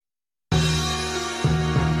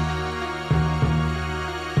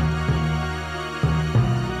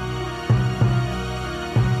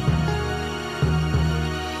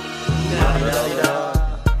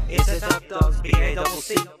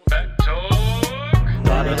K-double-C. Back talk.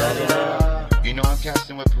 You know I'm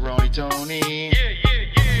casting with Peroni Tony.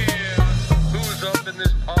 Yeah. Who's up in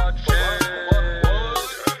this pod shed?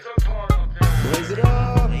 Blaze it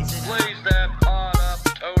up. Blaze that pod up,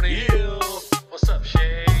 Tony. What's up,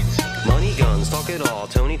 Shades? Money guns, talk it all.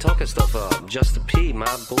 Tony talking stuff up. Just a P,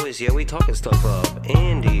 my boys, yeah, we talking stuff up.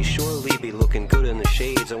 Andy surely be looking good in the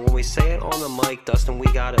shades. And when we say it on the mic, Dustin,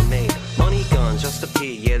 we got it made. Money guns, just a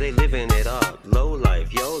P, yeah, they living it up. Low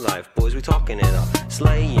life, yo life, boys, we talking it up.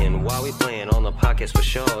 Slaying while we playing on the podcast for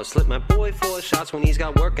sure. Slip my boy 4 shots when he's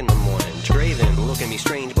got work in the morning. Draven, look at me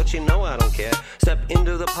strange, but you know I don't care. Step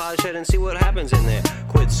into the pod shed and see what happens in there.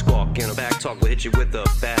 Quit squawking, a back talk will hit you with a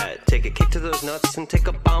bat. Take a kick to those nuts and take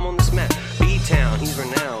a bomb on this mat. B-Town, he's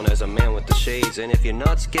renowned as a man with the shades. And if your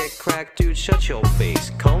nuts get cracked, dude, shut your face.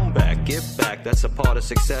 Come back, get back, that's a part of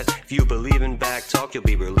success. If you believe in back talk, you'll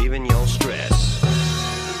be relieving your stress.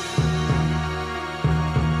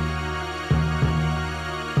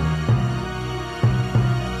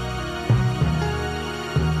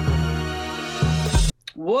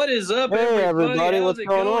 What is up, Hey everybody? everybody, How's what's it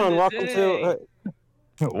going on? Welcome today?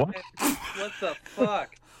 to What? What the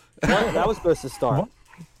fuck? that was supposed to start.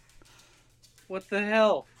 What the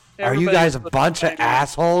hell? Are you Everybody's guys a supposed to bunch of find out.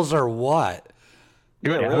 assholes or what?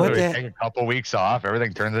 Dude, Yeah, what we the- take a couple weeks off,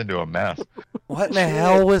 everything turns into a mess. What in the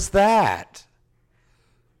hell was that?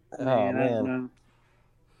 Oh I don't man, know.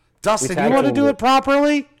 Dustin, We you want to tackled do it. it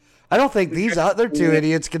properly? I don't think these other two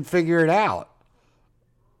idiots can figure it out.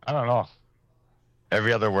 I don't know.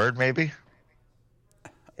 Every other word, maybe?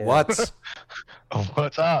 Yeah. What's Oh,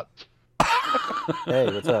 what's up? Hey,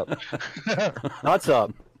 what's up? Nuts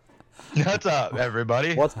up. What's up,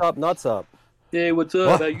 everybody? What's up? Nuts up. Hey, what's up?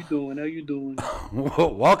 What? How you doing? How you doing?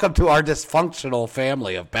 welcome to our dysfunctional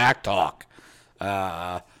family of Back Talk.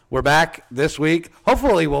 We're back this week.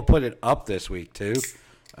 Hopefully, we'll put it up this week too.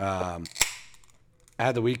 I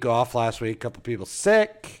had the week off last week. A couple people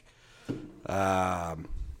sick.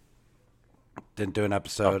 Didn't do an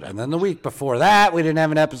episode, and then the week before that, we didn't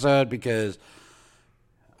have an episode because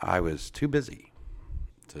I was too busy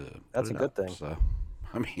to. That's put a it good up. thing. So,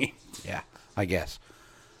 I mean, yeah, I guess.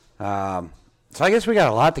 So I guess we got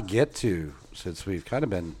a lot to get to since we've kind of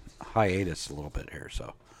been hiatus a little bit here.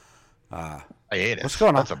 So Hiatus. What's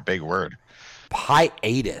going on? That's a big word.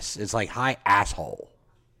 hiatus is like hi asshole,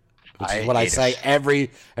 which is what I say every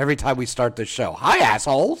time we start the show. Hi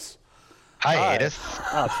assholes. Hiatus.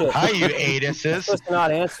 Oh shit. Hi, you I'm atuses. supposed to not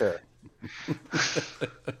answer.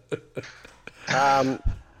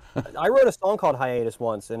 I wrote a song called Hiatus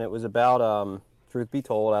once, and it was about truth be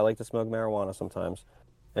told, I like to smoke marijuana sometimes,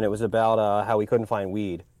 and it was about how we couldn't find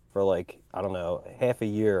weed for like, I don't know, half a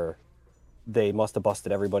year. They must have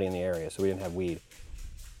busted everybody in the area, so we didn't have weed.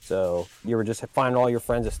 So you were just finding all your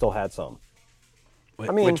friends that still had some.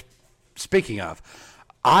 I mean- Which, speaking of,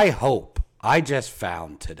 I hope I just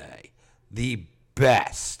found today the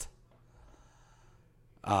best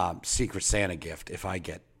Secret Santa gift if I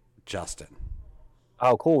get Justin.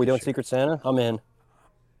 Oh, cool. We doing Secret Santa? I'm in.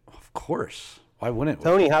 Of course. Why wouldn't we?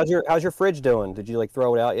 Tony, how's your fridge doing? Did you like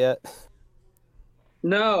throw it out yet?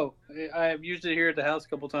 No, I've used it here at the house a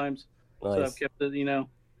couple times. So Nice. I've kept it, you know.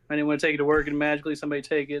 I didn't want to take it to work and magically somebody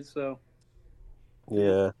take it, so.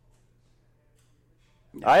 Yeah.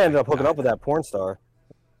 I ended up hooking up with that porn star.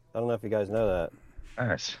 I don't know if you guys know that.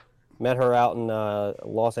 Nice. Met her out in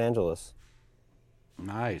Los Angeles.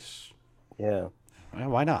 Nice. Yeah. Well,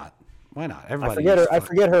 why not? Why not? I Everybody. forget her. needs I to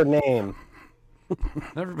forget her name.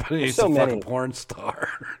 Everybody needs so a many. fucking porn star.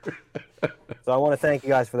 So I want to thank you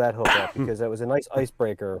guys for that hookup because it was a nice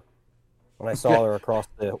icebreaker when I saw her across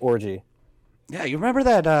the orgy. Yeah, you remember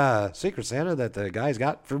that Secret Santa that the guys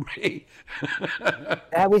got for me?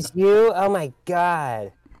 That was you? Oh my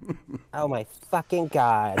god. Oh my fucking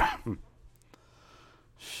god.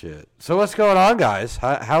 Shit. So what's going on, guys?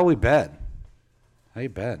 How we been? How you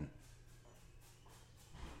been?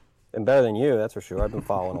 Been better than you, that's for sure. I've been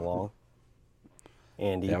following along.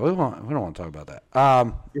 Andy, Yeah, we don't want to talk about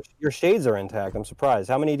that. your shades are intact. I'm surprised.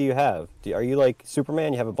 How many do you have? Are you like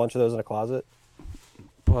Superman? You have a bunch of those in a closet?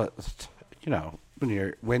 But you know,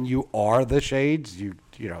 when you are the shades, you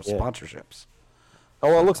know, Yeah. sponsorships. Oh,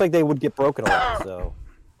 well, it looks like they would get broken a lot, so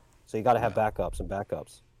you got to have backups and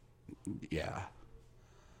backups. Yeah.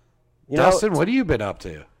 You know, Dustin, what have you been up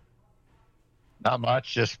to? Not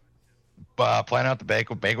much. Just planning out the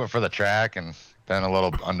banquet for the track and been a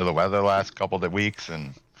little under the weather the last couple of weeks.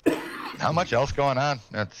 And not much else going on.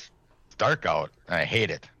 It's dark out. And I hate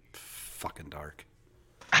it. Fucking dark.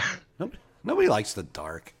 Nobody likes the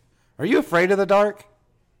dark. Are you afraid of the dark?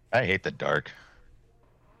 I hate the dark.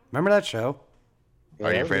 Remember that show? Yeah,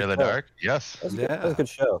 Are that You was a Afraid of good the show. Dark? Yes. That was, that was a good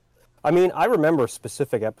show. I mean, I remember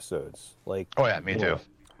specific episodes. Like, Oh yeah, me too.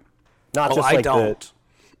 Not Oh, just I like don't.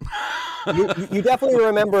 you definitely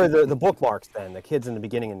remember the bookmarks then, the kids in the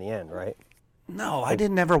beginning and the end, right? No, I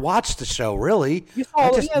didn't ever watch the show, really. You saw I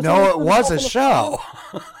it, just yeah, know so it was a on the show.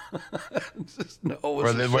 Just know it was Where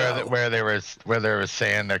a they, show. where they were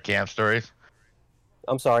saying their camp stories.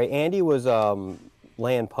 I'm sorry, Andy was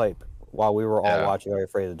laying pipe while we were all Yeah. watching Are You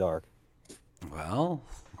Afraid of the Dark? Well,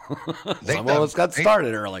 They- some of us got they-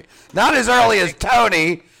 started early. Not as early as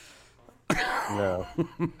Tony. No.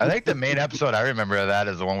 I think the main episode I remember of that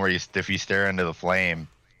is the one where if you stare into the flame,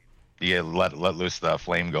 you let loose the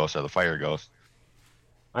flame ghost or the fire ghost.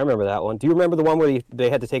 I remember that one. Do you remember the one where they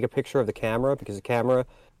had to take a picture of the camera because the camera,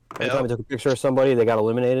 every time they took a picture of somebody, they got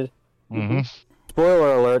eliminated? Mm-hmm.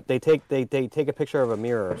 Spoiler alert, they take a picture of a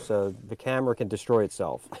mirror so the camera can destroy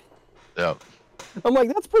itself. Yep. I'm like,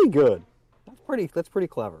 that's pretty good. That's pretty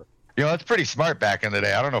clever. You know, it's pretty smart back in the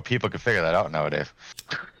day. I don't know if people could figure that out nowadays.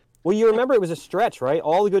 Well, you remember it was a stretch, right?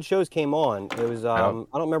 All the good shows came on. It was I don't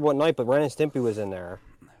remember what night, but Ren and Stimpy was in there.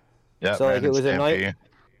 Yeah. So like, it was a night.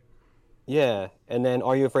 Yeah, and then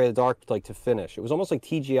Are You Afraid of the Dark like to finish. It was almost like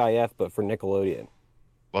TGIF but for Nickelodeon.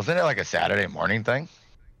 Wasn't it like a Saturday morning thing?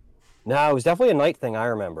 No, it was definitely a night thing. I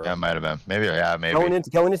remember. Yeah, it might have been. Maybe. Yeah, maybe.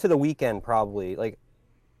 Going into the weekend probably. Like,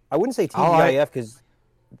 I wouldn't say TGIF because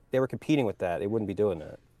they were competing with that. They wouldn't be doing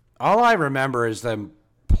that. All I remember is them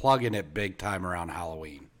plugging it big time around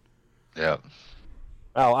Halloween. Yeah.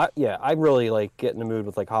 Oh, I really like get in the mood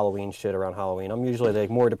with like Halloween shit around Halloween. I'm usually like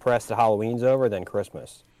more depressed that Halloween's over than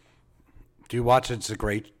Christmas. Do you watch It's a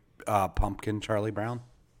Great Pumpkin, Charlie Brown?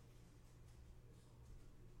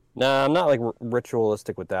 Nah, I'm not like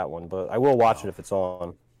ritualistic with that one, but I will watch it if it's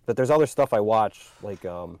on. But there's other stuff I watch, like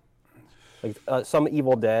some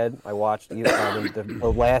Evil Dead. I watched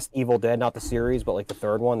the last Evil Dead, not the series, but like the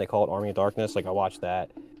third one. They call it Army of Darkness. Like I watched that.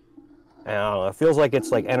 And I don't know. It feels like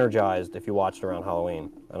it's like energized if you watch it around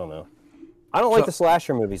Halloween. I don't know. I don't like the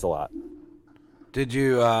slasher movies a lot. Did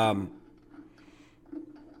you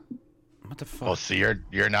what the fuck? Oh, so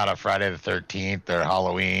you're not a Friday the 13th or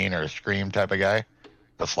Halloween or Scream type of guy?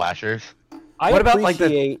 The slashers? I What about, like,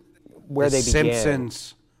 appreciate where they began.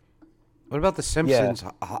 Simpsons? What about the Simpsons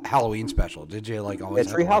Halloween special? Did you like Yeah, always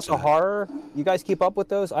have to watch Treehouse of that? Horror. You guys keep up with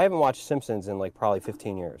those? I haven't watched Simpsons in like probably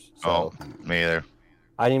 15 years. So Oh, me either.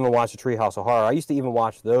 I didn't even watch the Treehouse of Horror. I used to even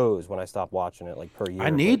watch those when I stopped watching it like per year.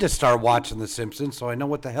 I need to start watching the Simpsons so I know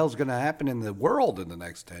what the hell's going to happen in the world in the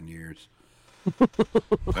next 10 years.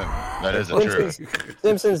 That is the truth.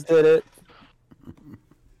 Simpsons did it.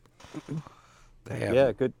 Damn.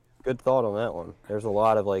 Yeah, good thought on that one. There's a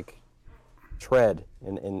lot of like tread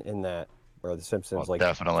in that where the Simpsons Oh, like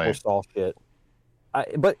definitely. post all shit.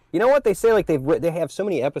 But you know what they say? Like they have so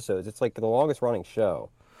many episodes. It's like the longest running show.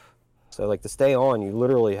 So like to stay on, you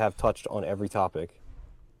literally have touched on every topic.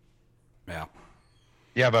 Yeah.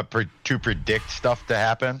 Yeah, but to predict stuff to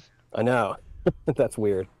happen. I know. That's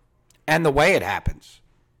weird. And the way it happens.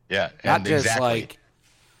 Yeah, Not and just exactly.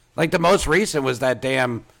 like the most recent was that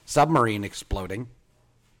damn submarine exploding.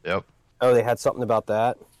 Yep. Oh, they had something about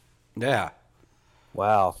that? Yeah.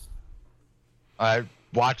 Wow. I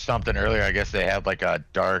watched something earlier. I guess they had like a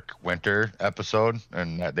dark winter episode,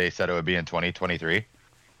 and they said it would be in 2023.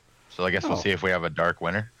 So I guess we'll see if we have a dark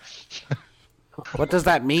winter. What does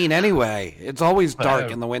that mean anyway? It's always dark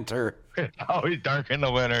in the winter. It's always dark in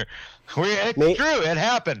the winter. It's May- true. It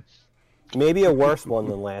happened. Maybe a worse one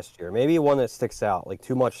than last year. Maybe one that sticks out, like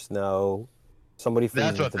too much snow. Somebody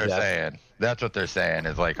freezes That's what to they're death. saying. That's what they're saying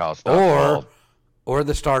is like how stuff. Or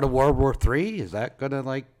the start of World War III. Is that gonna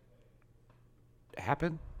like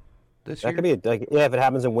happen this year? That could be like if it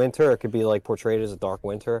happens in winter, it could be like portrayed as a dark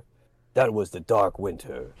winter. That was the dark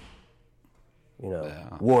winter. You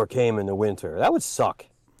know, war came in the winter. That would suck.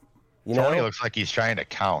 You know, Tony looks like he's trying to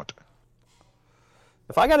count.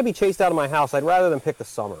 if I got to be chased out of my house, I'd rather than pick the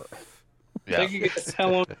summer. Yeah. Think you guess how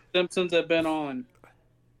long the Simpsons have been on?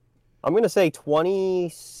 I'm gonna say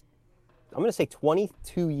 20. I'm gonna say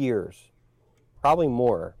 22 years, probably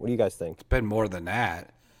more. What do you guys think? It's been more than that.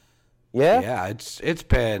 Yeah. Yeah, it's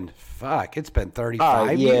been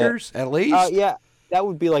 35 yeah. years at least. Yeah, that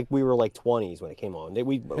would be like we were like 20s when it came on.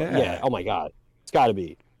 Yeah. Oh my God, it's got to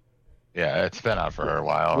be. Yeah, it's been out for a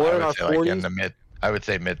while. We're I in would our say like in 40s? the mid. I would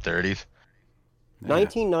say mid 30s.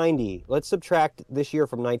 1990. Let's subtract this year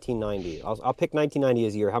from 1990. I'll pick 1990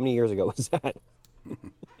 as a year. How many years ago was that?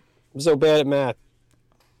 I'm so bad at math.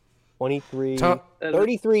 23.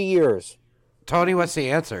 33 years. Tony, what's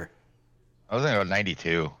the answer? I was gonna go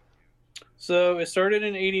 92. So it started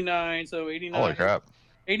in '89. So '89. Holy crap!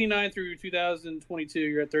 '89 through 2022.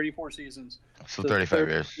 You're at 34 seasons. So 35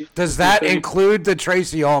 years. Does that include the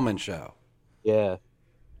Tracy Ullman show? Yeah,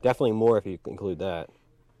 definitely more if you include that.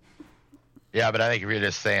 Yeah, but I think if you're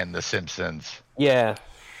just saying The Simpsons. Yeah.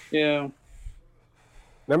 Yeah.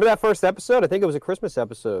 Remember that first episode? I think it was a Christmas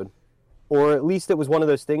episode. Or at least it was one of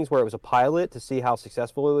those things where it was a pilot to see how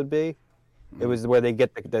successful it would be. It was where they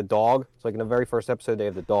get the dog. It's like in the very first episode, they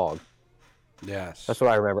have the dog. Yes. That's what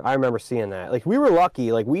I remember. I remember seeing that. Like, we were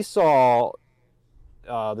lucky. Like, we saw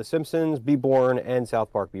The Simpsons Be Born and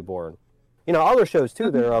South Park Be Born. You know, other shows,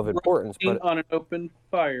 too, that are of importance. Roasting But on an open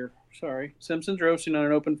fire. Sorry. Simpsons Roasting on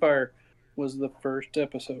an Open Fire was the first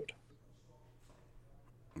episode.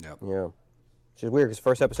 Yep. yeah. Which is weird, because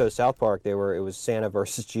first episode of South Park, it was Santa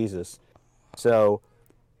versus Jesus. So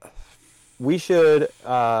we should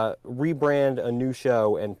rebrand a new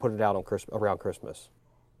show and put it out on around Christmas.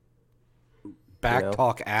 Back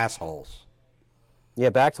talk assholes. Yeah,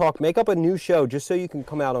 Back Talk. Make up a new show just so you can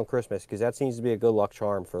come out on Christmas, because that seems to be a good luck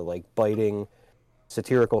charm for like biting,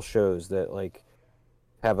 satirical shows that like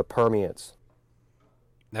have a permeance.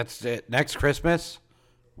 That's it. Next Christmas,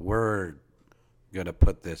 we're gonna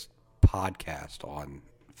put this podcast on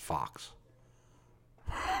Fox.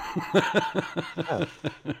 Yeah.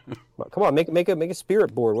 Come on, make a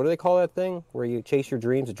spirit board. What do they call that thing where you chase your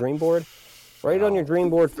dreams? A dream board. Write it on your dream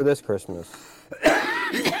board for this Christmas.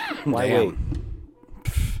 Why wait?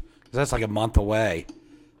 That's like a month away.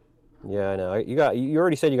 Yeah, I know. You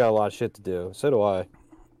already said you got a lot of shit to do. So do I.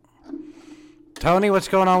 Tony, what's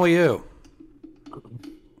going on with you?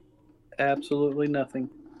 Absolutely nothing.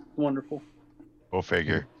 Wonderful. Go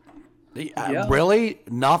figure. Yeah. Really?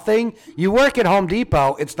 Nothing? You work at Home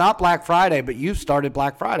Depot. It's not Black Friday, but you've started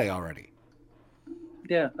Black Friday already.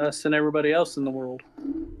 Yeah, us and everybody else in the world.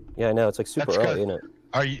 Yeah, I know. It's like super That's early, good.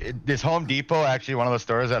 isn't it? Is Home Depot actually one of the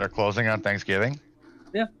stores that are closing on Thanksgiving?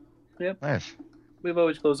 Yeah. Yep. Nice. We've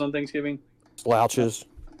always closed on Thanksgiving. Slouches.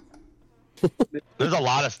 There's a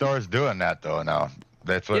lot of stores doing that though now.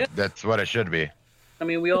 That's what it should be. I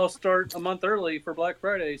mean, we all start a month early for Black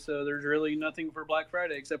Friday, so there's really nothing for Black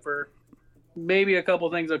Friday except for maybe a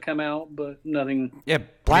couple things that come out, but nothing. Yeah,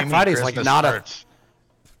 Black Friday's like not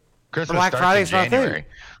Christmas Black starts Friday's in not a thing. January.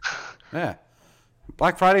 Yeah.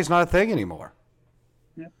 Black Friday's not a thing anymore.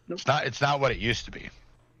 Yeah, nope. It's not what it used to be.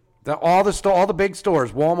 All the big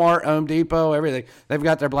stores, Walmart, Home Depot, everything, they've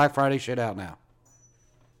got their Black Friday shit out now.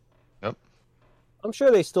 Yep. I'm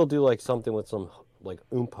sure they still do like something with some like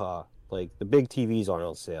oompa. Like the big TVs aren't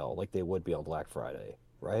on sale like they would be on Black Friday,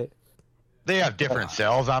 right? They have different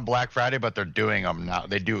sales on Black Friday, but they're doing them now.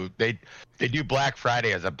 They do Black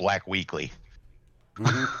Friday as a Black Weekly,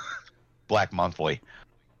 Black Monthly.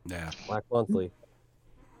 Yeah. Black Monthly.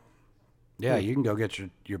 Yeah, you can go get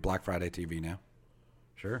your Black Friday TV now.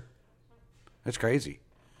 Sure. It's crazy.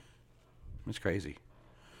 It's crazy.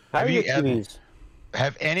 How do you get TVs?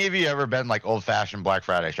 Have any of you ever been like old-fashioned Black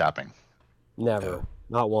Friday shopping? Never. No.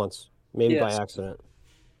 Not once. Maybe Yes. by accident.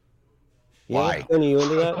 Why? Yeah? Any you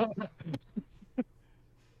into that?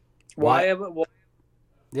 Why?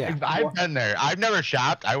 Yeah. I've been there. I've never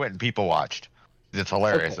shopped. I went and people watched. It's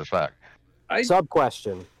hilarious as fuck. Sub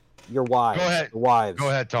question. Your wives. Go ahead. Your wives. Go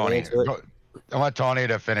ahead, Are they Tony. into it? I want Tony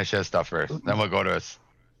to finish his stuff first. Then we'll go to his.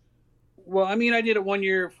 Well, I mean, I did it 1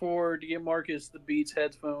 year to get Marcus the Beats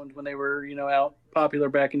headphones when they were, out popular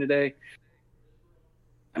back in the day.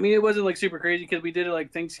 I mean, it wasn't like super crazy because we did it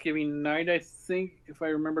like Thanksgiving night, I think, if I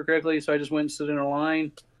remember correctly. So I just went and stood in a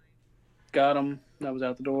line, got them, that was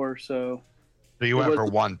out the door. So So you went for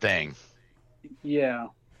one thing. yeah,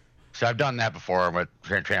 So I've done that before with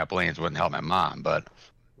trampolines. Wouldn't help my mom, but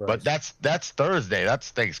that's Thursday.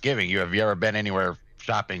 That's Thanksgiving. Have you ever been anywhere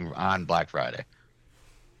shopping on Black Friday?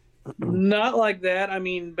 not like that. I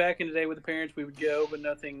mean, back in the day with the parents, we would go, but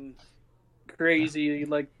nothing crazy.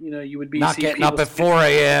 Like you would be Not see getting up people at 4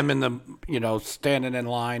 a.m. and standing in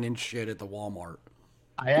line and shit at the Walmart.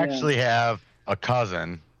 I actually have a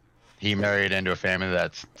cousin. He married into a family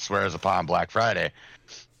that swears upon Black Friday.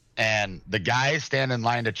 And the guys stand in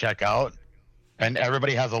line to check out, and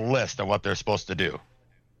everybody has a list of what they're supposed to do.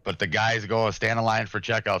 But the guys go stand in line for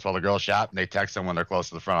checkouts while the girls shop, and they text them when they're close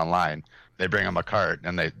to the front of the line. They bring them a cart,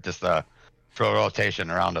 and they just throw a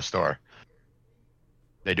rotation around the store.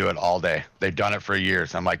 They do it all day. They've done it for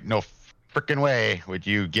years. I'm like, no freaking way would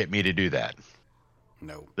you get me to do that.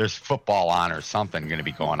 No. There's football on or something going to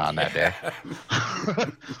be going on that day.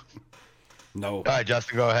 No. All right,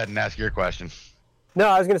 Justin, go ahead and ask your question. No,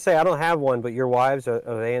 I was going to say, I don't have one, but your wives, are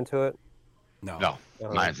they into it? No,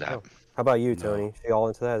 mine's out. How about you, Tony? She all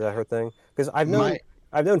into that? Is that her thing? Because I've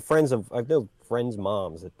known friends of friends'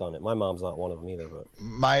 moms that done it. My mom's not one of them either, but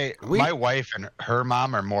My wife and her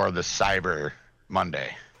mom are more of the Cyber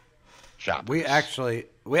Monday shoppers. We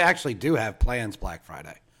actually do have plans Black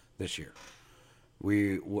Friday this year.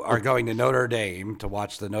 We are going to Notre Dame to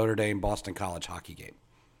watch the Notre Dame Boston College hockey game.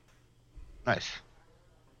 Nice.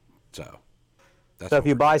 So if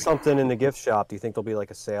you buy something in the gift shop, do you think there'll be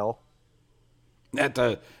like a sale? At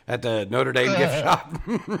the Notre Dame gift shop.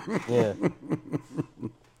 Yeah.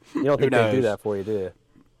 You don't think they do that for you, do you?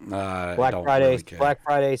 Black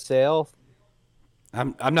Friday sale.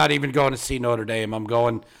 I'm not even going to see Notre Dame. I'm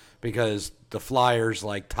going because the Flyers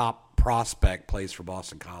like top prospect plays for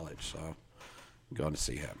Boston College, so I'm going to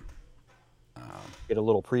see him. Get a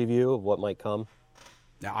little preview of what might come.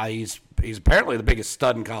 Now he's apparently the biggest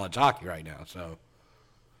stud in college hockey right now, so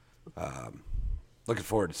looking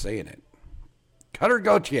forward to seeing it. Cutter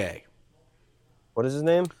Gauthier. What is his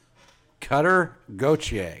name? Cutter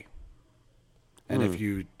Gauthier. And if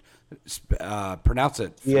you pronounce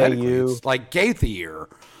it phonetically, it's like Gaithier.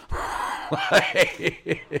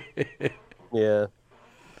 Yeah.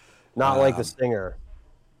 Not like the singer.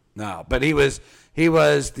 No, but he was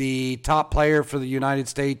the top player for the United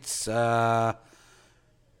States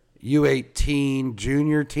U18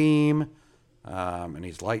 junior team, and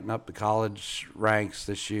he's lighting up the college ranks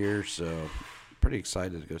this year. So pretty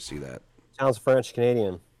excited to go see that. Sounds French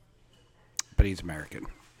Canadian, but he's American.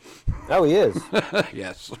 Oh, he is.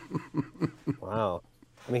 Yes. Wow.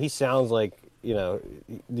 I mean, he sounds like you're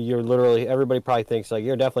literally. Everybody probably thinks like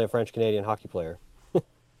you're definitely a French Canadian hockey player.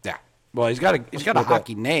 Yeah. Well, he's got a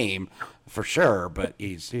hockey name for sure, but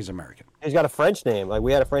he's American. He's got a French name. Like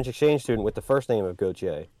we had a French exchange student with the first name of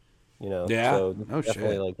Gauthier. Yeah. So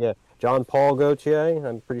definitely shit. John Paul Gauthier.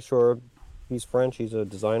 I'm pretty sure he's French. He's a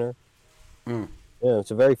designer. Mm. Yeah, it's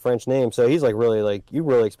a very French name. So he's like really like you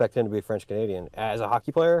really expect him to be a French Canadian as a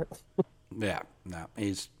hockey player. Yeah. No,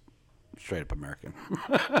 he's straight up American.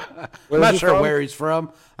 I'm not sure where he's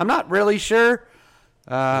from. I'm not really sure.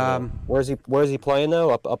 Where's he playing though?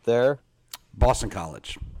 Up there? Boston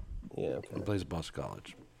College. Yeah, okay. He plays at Boston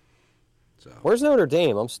College. So where's Notre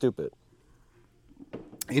Dame? I'm stupid.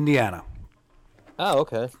 Indiana. Oh,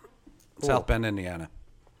 okay. Cool. South Bend, Indiana.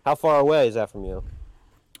 How far away is that from you?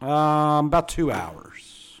 About 2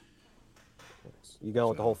 hours. You going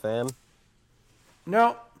with the whole fam?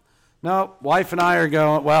 No. Wife and I are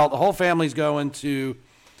going. Well, the whole family's going to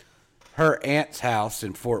her aunt's house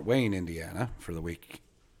in Fort Wayne, Indiana, for the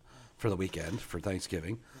weekend for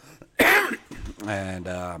Thanksgiving, and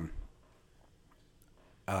her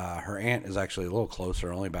aunt is actually a little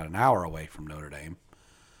closer, only about an hour away from Notre Dame.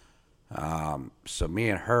 So me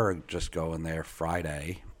and her are just going there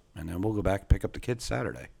Friday, and then we'll go back and pick up the kids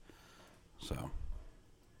Saturday. So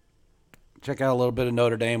check out a little bit of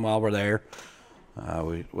Notre Dame while we're there.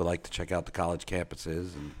 We like to check out the college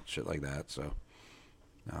campuses and shit like that. So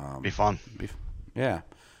be fun. Yeah.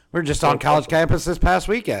 We were just on college campus this past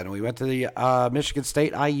weekend. We went to the Michigan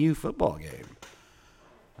State IU football game.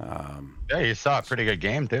 Yeah, you saw a pretty good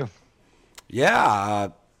game, too. Yeah.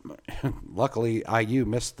 Luckily, IU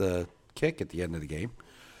missed the kick at the end of the game.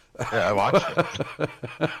 Yeah, I watched it.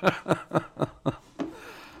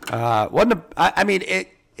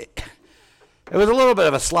 It was a little bit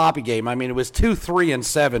of a sloppy game. I mean, it was 2, 3, and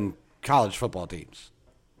 7 college football teams.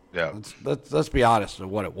 Yeah. Let's be honest with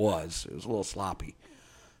what it was. It was a little sloppy.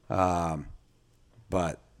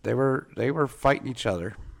 But they were fighting each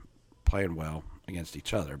other, playing well against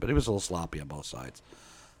each other. But it was a little sloppy on both sides.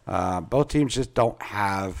 Both teams just don't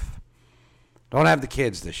have the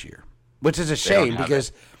kids this year, which is a shame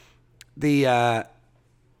because the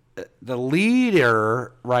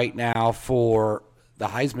leader right now for the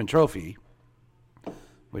Heisman Trophy,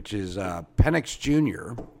 which is Penix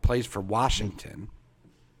Jr., plays for Washington,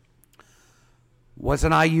 was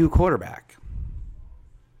an IU quarterback.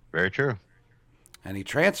 Very true. And he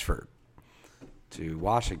transferred to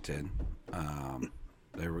Washington.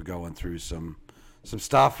 They were going through some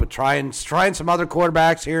stuff with trying some other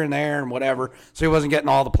quarterbacks here and there and whatever, so he wasn't getting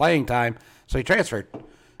all the playing time. So he transferred,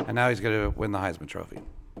 and now he's going to win the Heisman Trophy.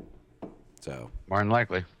 So more than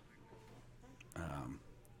likely.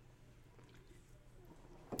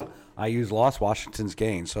 IU's lost, Washington's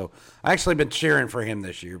gained. So I actually been cheering for him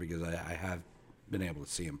this year because I have been able to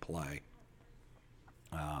see him play.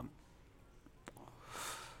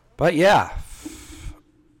 But yeah,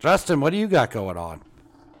 Justin, what do you got going on?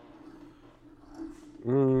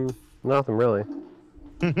 Nothing really.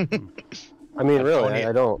 I mean, really,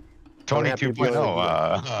 I don't. Tony 2.0.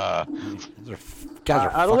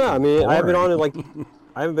 I don't know. I mean, I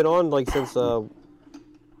haven't been on since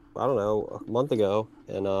I don't know, a month ago,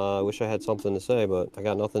 and I wish I had something to say, but I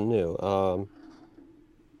got nothing new.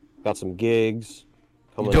 Got some gigs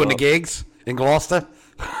You coming doing the up. gigs in Gloucester?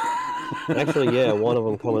 Actually, yeah, one of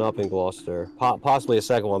them coming up in Gloucester. Possibly a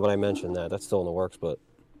second one, but I mentioned that. That's still in the works. But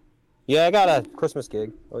yeah, I got a Christmas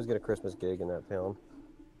gig. I always get a Christmas gig in that town.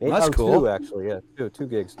 That's cool. Two actually, yeah, two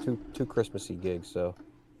gigs, two Christmassy gigs. So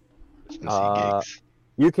Christmassy gigs.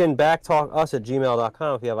 you can backtalk us at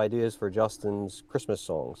gmail.com if you have ideas for Justin's Christmas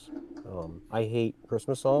songs. I hate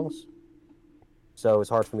Christmas songs, so it's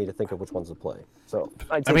hard for me to think of which ones to play. So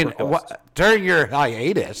I mean, during your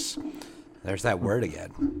hiatus, there's that word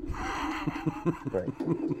again. right?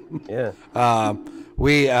 Yeah.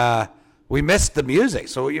 We missed the music,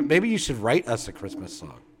 so maybe you should write us a Christmas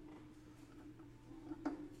song.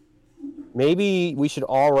 Maybe we should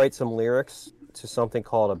all write some lyrics to something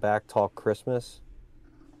called a Back Talk Christmas,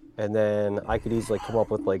 and then I could easily come up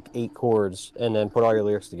with like 8 chords, and then put all your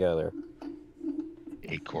lyrics together.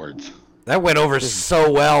 8 chords. That went over so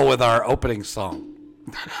well with our opening song.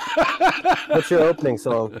 What's your opening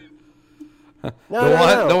song?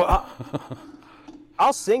 No.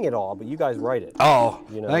 I'll sing it all, but you guys write it. Oh,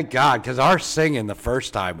 you know? Thank God, because our singing the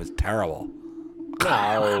first time was terrible.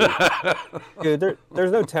 No, dude,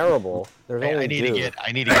 there's no terrible. There's only I need to get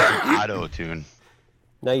some auto tune.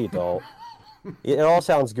 No, you don't. It all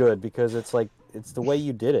sounds good because it's like it's the way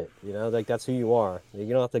you did it. You know, like that's who you are. You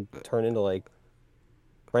don't have to turn into like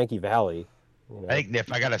Frankie Valli. You know? I think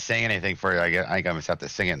if I gotta sing anything for you, I just have to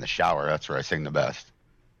sing it in the shower. That's where I sing the best.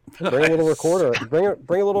 Bring a little recorder. Bring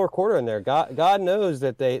a little recorder in there. God knows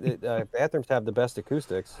that bathrooms have the best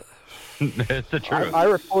acoustics. It's the truth. I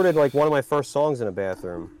recorded like one of my first songs in a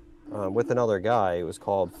bathroom with another guy. It was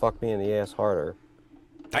called "Fuck Me in the Ass Harder."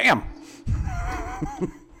 Damn.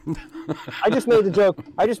 I just made the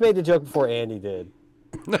joke before Andy did.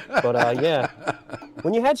 But yeah,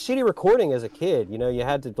 when you had shitty recording as a kid, you know, you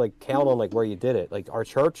had to like count on like where you did it. Like our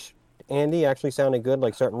church, Andy actually sounded good.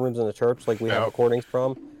 Like certain rooms in the church, like we have recordings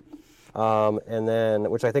from. And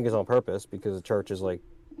then, which I think is on purpose because the church is like,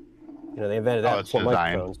 you know, they invented that before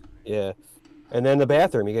microphones. Yeah. And then the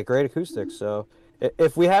bathroom, you get great acoustics. So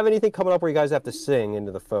if we have anything coming up where you guys have to sing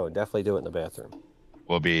into the phone, definitely do it in the bathroom.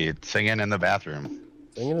 We'll be singing in the bathroom.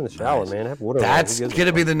 Singing in the shower, man. Have water. That's going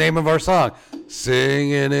to be the name of our song.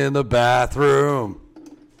 Singing in the bathroom.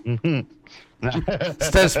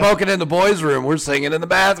 Instead of smoking in the boys' room, we're singing in the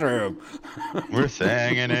bathroom. We're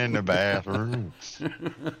singing in the bathroom.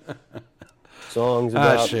 Songs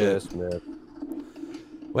about this, man.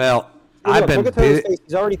 Well, Look at Tony's face.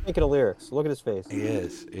 He's already thinking of lyrics. Look at his face. He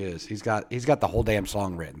is. He's got the whole damn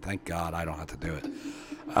song written. Thank God I don't have to do it.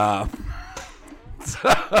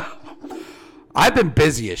 I've been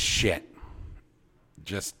busy as shit.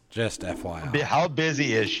 Just FYI. How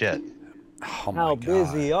busy is shit? Oh my How God.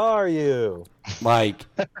 busy are you? Like,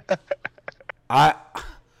 I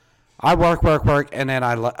work, and then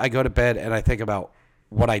I go to bed and I think about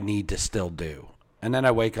what I need to still do, and then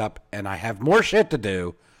I wake up and I have more shit to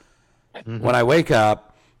do. When I wake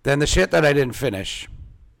up, than the shit that I didn't finish,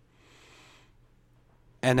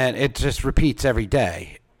 and then it just repeats every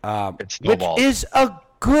day, which is a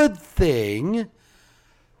good thing.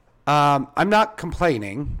 I'm not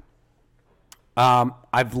complaining.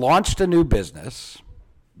 I've launched a new business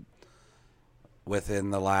within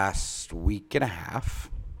the last week and a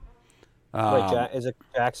half. Wait, is it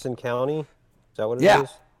Jackson County? Is that what it is?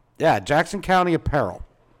 Yeah, Jackson County Apparel.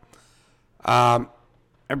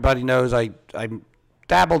 Everybody knows I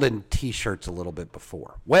dabbled in T-shirts a little bit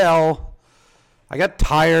before. Well, I got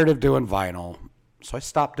tired of doing vinyl, so I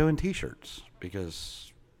stopped doing T-shirts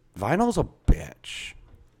because vinyl's a bitch.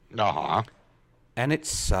 Uh-huh. And it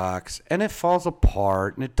sucks, and it falls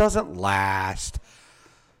apart, and it doesn't last.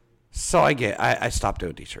 So I stopped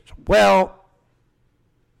doing T-shirts. Well,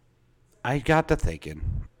 I got to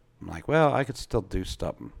thinking, I'm like, well, I could still do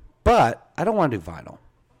stuff, but I don't want to do vinyl.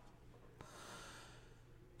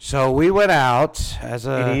 So we went out as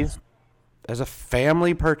a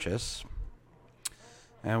family purchase,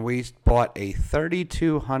 and we bought a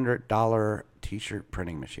 $3,200 T-shirt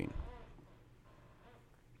printing machine.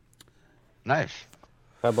 Nice.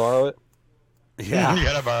 Can I borrow it? Yeah. You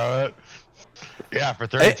gotta borrow it. Yeah, for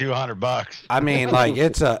 $3,200. I mean, like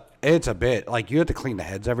it's a bit. Like you have to clean the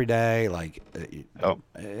heads every day. Like,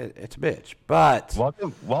 it's a bitch. But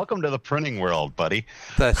welcome to the printing world, buddy.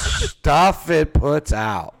 the stuff it puts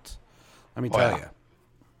out. Let me tell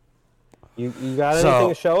you. You got anything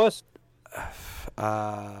to show us?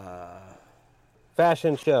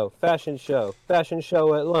 Fashion show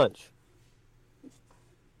at lunch.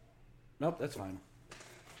 Nope, that's fine.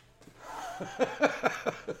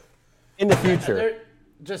 In the future.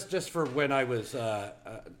 Just for when I was.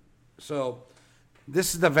 So,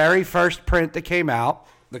 this is the very first print that came out.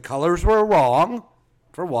 the colors were wrong,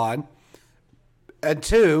 for one. And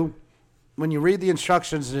two, when you read the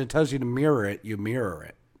instructions and it tells you to mirror it, you mirror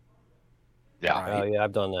it. Yeah. Right. Oh yeah,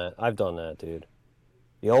 I've done that, dude.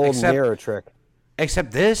 The old mirror trick.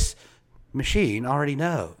 Except this machine already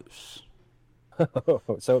knows.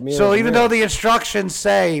 So it mirrors So even the though mirror. the instructions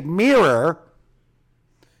say mirror,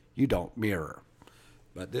 you don't mirror.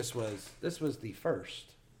 But this was the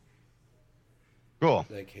first Cool.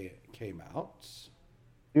 that came out.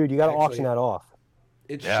 Dude, you got to Actually- auction that off.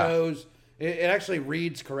 It Yeah. shows. It actually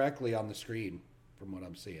reads correctly on the screen, from what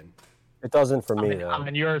I'm seeing. It doesn't for me though.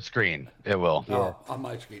 On your screen, it will. Oh, on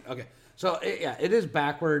my screen. Okay. So it is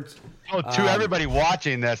backwards. Oh, to everybody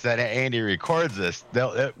watching this, that Andy records this,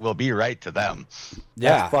 it will be right to them.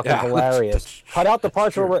 That's fucking hilarious. Cut out the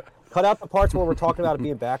parts where we're talking about it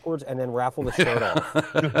being backwards, and then raffle the shirt off.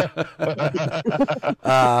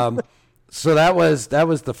 So that was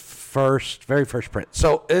the very first print.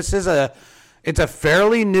 So this is it's a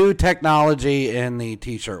fairly new technology in the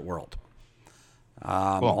t-shirt world.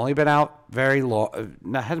 Cool. Only been out very long.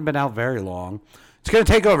 Hasn't been out very long. It's going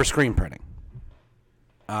to take over screen printing.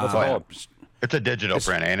 What's it called? It's a digital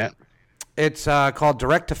print, ain't it? It's called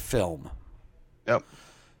direct to film. Yep.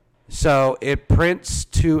 So it prints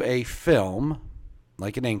to a film,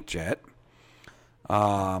 like an inkjet,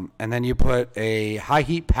 and then you put a high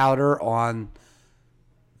heat powder on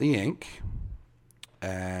the ink,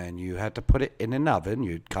 and you have to put it in an oven.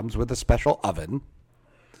 It comes with a special oven.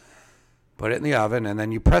 Put it in the oven, and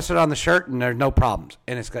then you press it on the shirt, and there's no problems.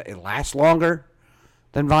 And it lasts longer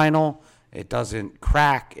than vinyl. It doesn't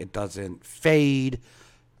crack. It doesn't fade.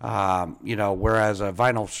 Whereas a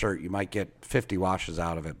vinyl shirt, you might get 50 washes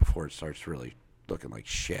out of it before it starts really looking like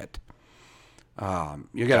shit.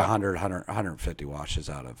 You get 150 washes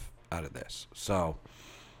out of this. So,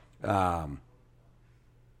 went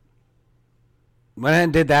ahead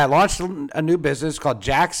and did that. Launched a new business called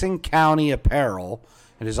Jackson County Apparel.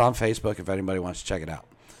 It is on Facebook if anybody wants to check it out.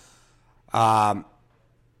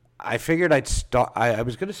 I figured I'd start. I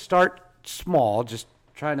was going to start small, just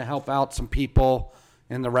trying to help out some people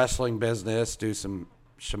in the wrestling business, do some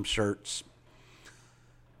shirts.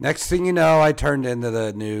 Next thing you know, I turned into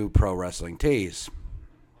the new pro wrestling tees.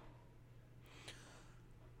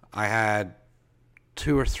 I had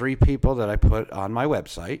 2 or 3 people that I put on my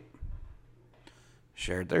website,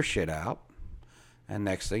 shared their shit out, and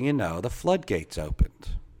next thing you know, the floodgates opened.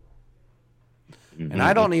 Mm-hmm. And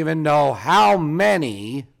I don't even know how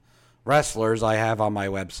many wrestlers I have on my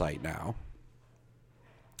website now.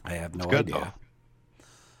 I have no idea.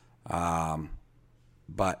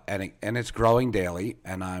 But it's growing daily,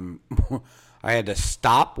 and I had to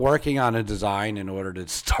stop working on a design in order to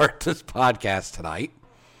start this podcast tonight.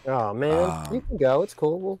 Oh man, you can go. It's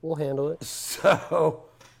cool. We'll handle it. So,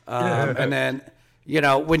 and then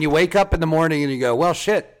when you wake up in the morning and you go, well,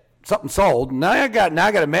 shit, something sold.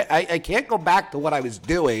 I can't go back to what I was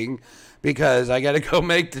doing because I got to go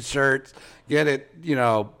make the shirts, get it,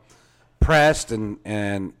 pressed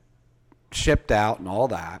and shipped out and all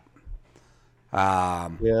that.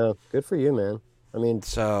 Yeah, good for you, man. I mean,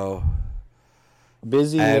 so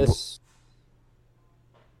busyness.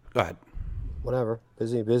 Go ahead. Whatever.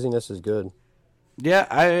 Busyness is good. Yeah,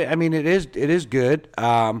 I mean it is good.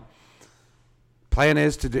 Plan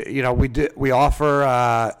is to do, we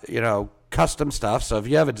offer custom stuff. So if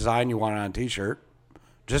you have a design you want on a t-shirt,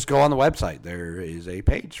 just go on the website. There is a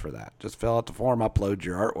page for that. Just fill out the form, upload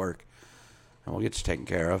your artwork, and we'll get you taken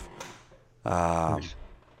care of.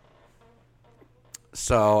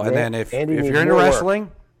 So, and then if you're into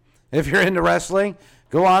wrestling,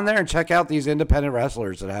 go on there and check out these independent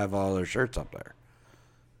wrestlers that have all their shirts up there.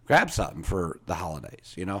 Grab something for the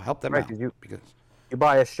holidays, help them out. Because you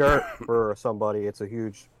buy a shirt for somebody, it's a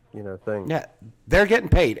huge, thing. Yeah, they're getting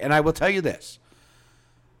paid. And I will tell you this.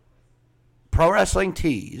 Pro Wrestling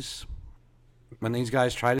Tees, when these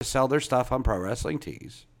guys try to sell their stuff on Pro Wrestling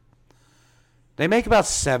Tees, they make about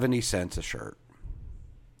 70 cents a shirt,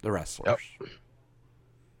 the wrestlers. Yep.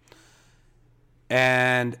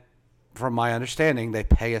 And from my understanding, they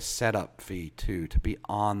pay a setup fee, too, to be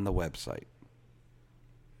on the website.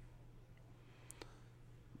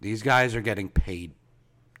 These guys are getting paid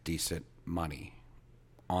decent money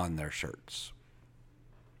on their shirts.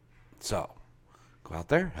 So, go out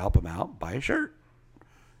there, help them out, buy a shirt.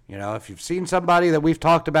 If you've seen somebody that we've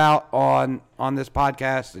talked about on this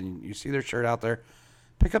podcast and you see their shirt out there,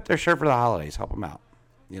 pick up their shirt for the holidays, help them out.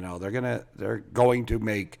 They're going to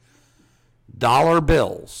make dollar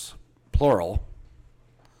bills, plural,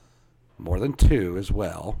 more than 2 as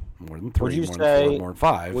well, more than 3, more than 4, more than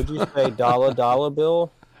 5. Would you say dollar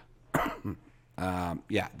bill?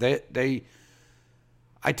 Yeah, they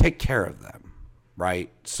I take care of them,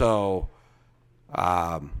 right? So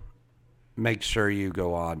make sure you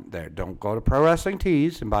go on there. Don't go to Pro Wrestling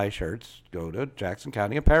Tees and buy shirts. Go to Jackson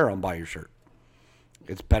County Apparel and buy your shirt.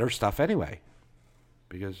 It's better stuff anyway,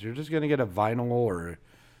 because you're just going to get a vinyl or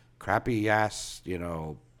crappy ass, I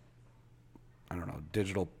don't know,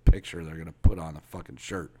 digital picture they're going to put on a fucking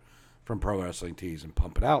shirt from Pro Wrestling Tees and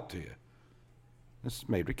pump it out to you. This is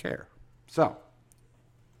made with care. So,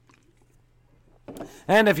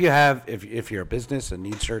 and if you're a business and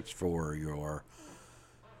need shirts for your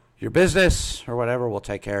business or whatever, we'll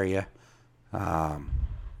take care of you. A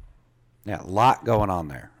lot going on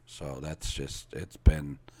there. So that's just, it's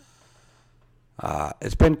been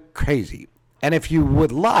crazy. And if you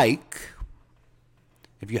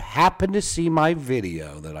happen to see my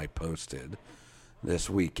video that I posted this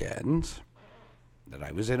weekend, that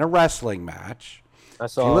I was in a wrestling match,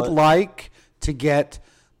 if you would like to get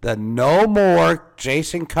the No More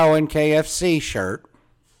Jason Cohen KFC shirt,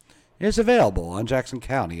 it is available on Jackson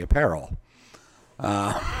County Apparel.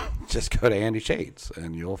 Just go to Andy Shades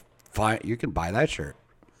and you can buy that shirt.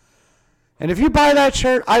 And if you buy that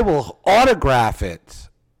shirt, I will autograph it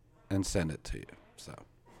and send it to you. So,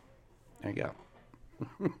 there you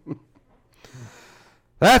go.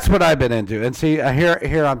 That's what I've been into. And see,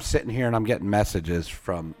 here I'm sitting here and I'm getting messages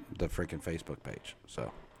from the freaking Facebook page.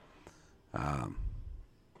 So,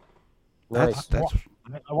 Nice.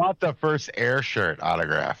 I want the first Air shirt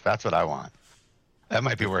autograph. That's what I want. That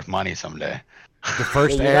might be worth money someday. The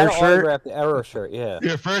first You Air gotta shirt? autograph the Arrow shirt, yeah.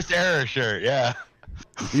 Your first Air shirt, yeah.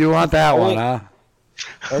 You want that one, huh?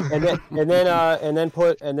 And then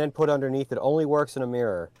put underneath it only works in a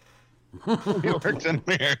mirror. It works in a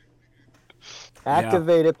mirror.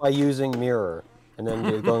 Activate it by using mirror, and then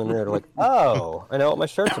you go in the mirror to like, oh, I know what my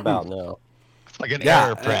shirt's about now. It's like an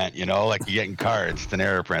error print, like you get in cards. It's an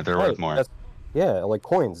error print. They're worth more. Yeah, like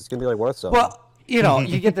coins. It's gonna be like worth something. Well,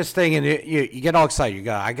 you get this thing and you get all excited.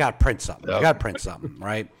 I got to print something. Yep. I got to print something,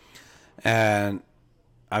 right? And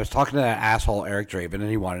I was talking to that asshole Eric Draven, and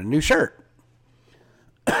he wanted a new shirt.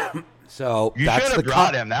 So you should have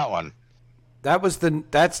brought him that one. That's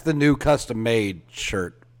the new custom made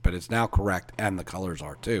shirt, but it's now correct, and the colors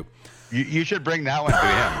are too. You should bring that one to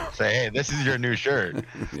him. Say, hey, this is your new shirt.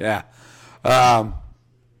 Yeah. But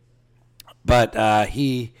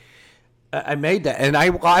I made that, and I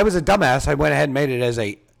was a dumbass. I went ahead and made it as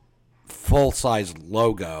a full-size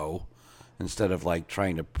logo instead of like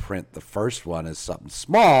trying to print the first one as something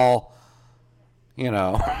small.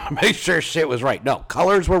 Make sure shit was right. No,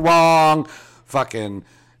 colors were wrong. Fucking,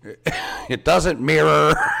 it doesn't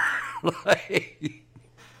mirror.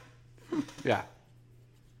 Yeah.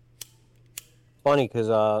 Funny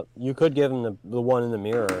because you could give him the one in the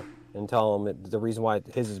mirror and tell him the reason why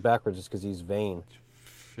his is backwards is because he's vain.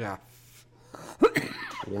 Yeah.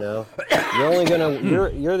 You're the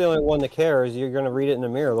only one that cares. You're gonna read it in the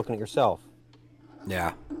mirror, looking at yourself.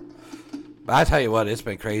 Yeah. But I tell you what, it's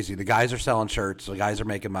been crazy. The guys are selling shirts. The guys are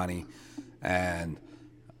making money, and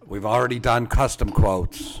we've already done custom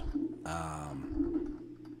quotes.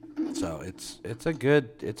 So it's a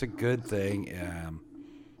good thing.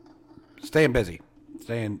 Staying busy,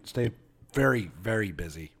 staying very, very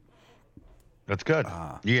busy. That's good.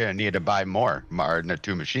 You're gonna need to buy more than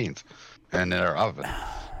 2 machines and their oven.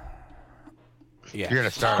 Yeah. You're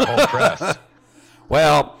gonna start a whole press.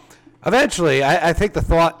 Well, eventually, I think the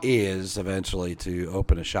thought is eventually to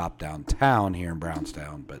open a shop downtown here in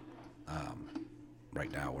Brownstown, but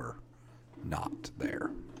right now we're not there.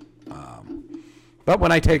 But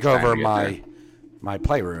when I take over my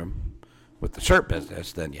playroom with the shirt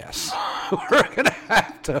business, then yes, we're going to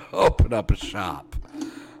have to open up a shop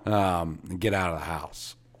and get out of the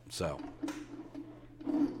house. So,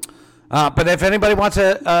 but if anybody wants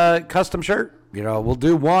a custom shirt, we'll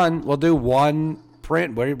do one. We'll do one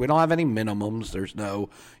print. We don't have any minimums. There's no,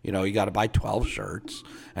 you got to buy 12 shirts,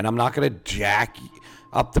 and I'm not going to jack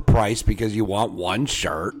up the price because you want one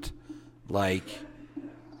shirt. Like,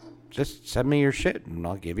 just send me your shit and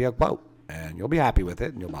I'll give you a quote and you'll be happy with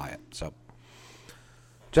it and you'll buy it. So,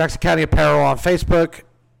 Jackson County Apparel on Facebook,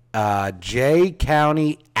 J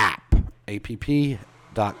County App,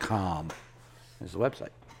 app.com is the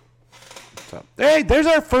website. So, hey, there's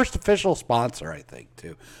our first official sponsor, I think,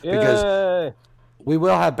 too. Yay. Because we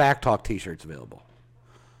will have Back Talk t-shirts available.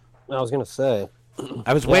 I was gonna say.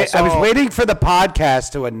 I was waiting for the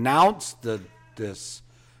podcast to announce this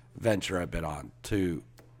venture I've been on to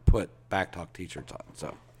put Back Talk t-shirts on.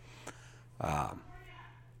 So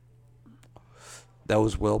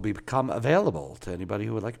those will become available to anybody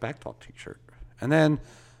who would like a Back Talk t-shirt. And then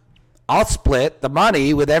I'll split the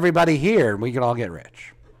money with everybody here and we can all get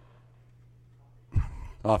rich.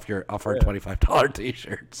 off our $25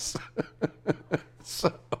 t-shirts.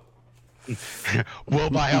 So We'll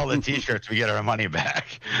buy all the T-shirts. We get our money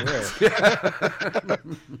back. Yeah.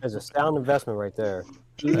 There's a sound investment right there.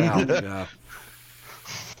 yeah.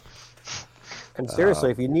 And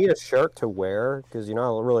seriously, if you need a shirt to wear, because you're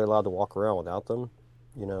not really allowed to walk around without them,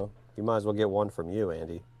 you might as well get one from you,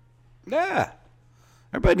 Andy. Yeah.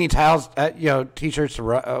 Everybody needs t-shirts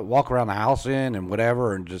to walk around the house in and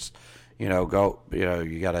whatever, and just, go,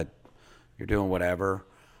 you're doing whatever.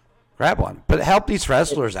 Grab one. But help these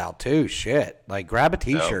wrestlers out too. Shit. Like, grab a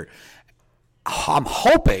t-shirt. I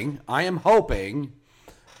am hoping,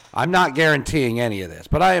 I'm not guaranteeing any of this,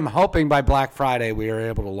 but I am hoping by Black Friday we are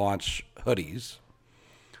able to launch hoodies.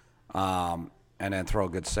 And then throw a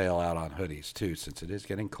good sale out on hoodies too, since it is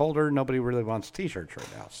getting colder. Nobody really wants t-shirts right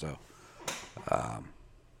now. So,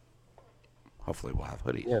 hopefully we'll have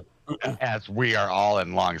hoodies. Yeah. As we are all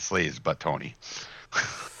in long sleeves, but Tony.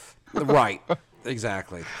 Right.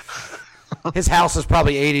 Exactly. His house is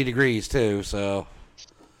probably 80 degrees too, so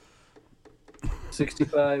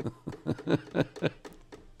 65.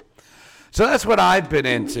 So that's what I've been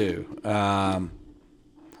into. Sounds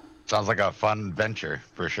like a fun venture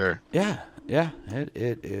for sure. Yeah, it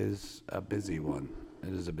is a busy one.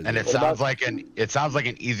 It is a busy. And it sounds like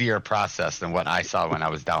an easier process than what I saw when I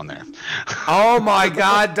was down there. Oh my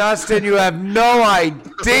God, Dustin, you have no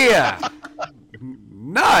idea.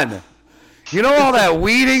 None. You know all that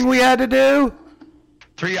weeding we had to do?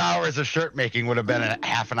 3 hours of shirt making would have been a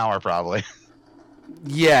half an hour probably.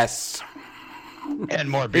 Yes. And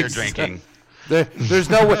more beer drinking. There's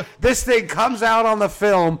no way. This thing comes out on the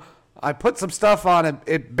film. I put some stuff on it.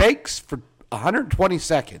 It bakes for 120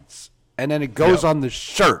 seconds. And then it goes on the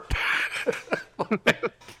shirt.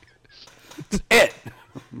 It's it.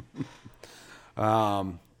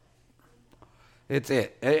 It's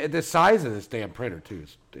it. The size of this damn printer, too,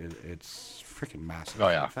 it's freaking massive. Oh,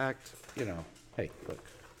 yeah. In fact, hey, look.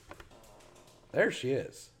 There she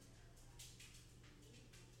is.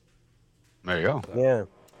 There you go. Yeah.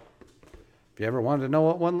 If you ever wanted to know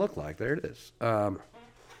what one looked like, there it is.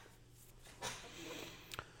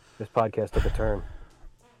 This podcast took a turn.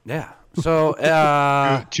 Yeah. So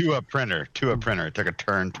to a printer. It took a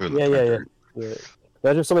turn to the Yeah. printer.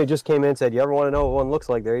 Imagine if somebody just came in and said, "You ever want to know what one looks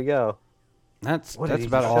like?" There you go. That's What an easy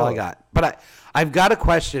about all I show. got. But I've got a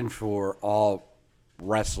question for all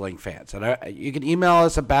wrestling fans. And you can email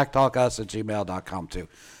us at backtalkus@gmail.com too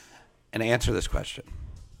and answer this question.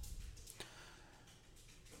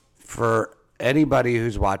 For anybody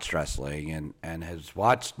who's watched wrestling and has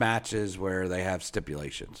watched matches where they have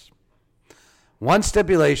stipulations, one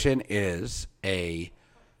stipulation is a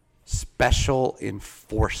special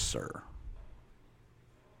enforcer.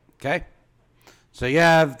 Okay? So you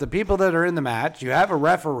have the people that are in the match, you have a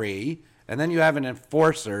referee, and then you have an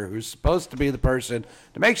enforcer who's supposed to be the person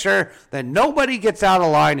to make sure that nobody gets out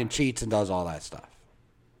of line and cheats and does all that stuff.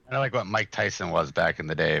 I like what Mike Tyson was back in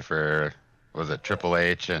the day for, was it Triple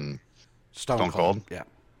H and Stone Cold?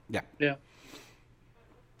 Yeah.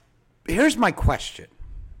 Here's my question.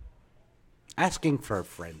 Asking for a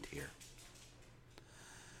friend here.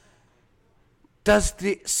 Does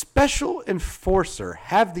the special enforcer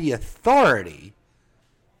have the authority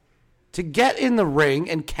to get in the ring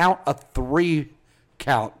and count a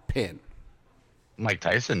 3-count pin? Mike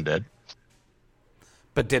Tyson did.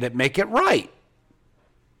 But did it make it right?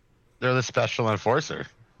 They're the special enforcer.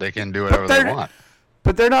 They can do whatever they want.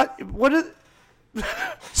 But they're not.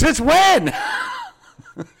 Since when?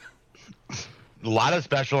 A lot of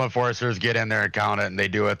special enforcers get in there and count it, and they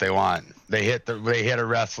do what they want. They hit a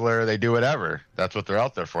wrestler. They do whatever. That's what they're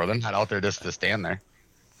out there for. They're not out there just to stand there.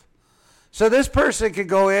 So this person could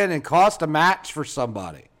go in and cost a match for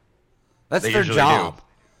somebody. That's They their usually job.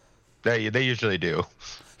 do. They usually do.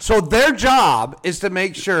 So their job is to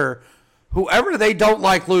make sure whoever they don't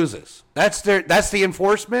like loses. That's the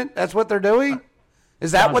enforcement. That's what they're doing.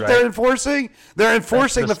 Is that Sounds what right. they're enforcing? They're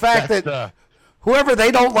enforcing the fact that whoever they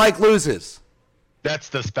don't like loses. That's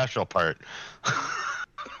the special part.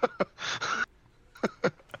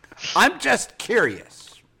 I'm just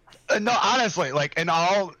curious. No, honestly, like in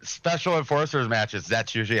all special enforcers matches,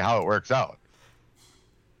 that's usually how it works out.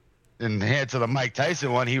 In the hands of the Mike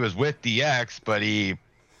Tyson one, he was with DX, but he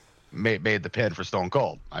made the pin for Stone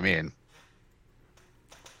Cold. I mean,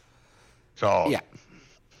 so Yeah.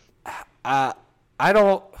 I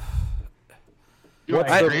don't. Do I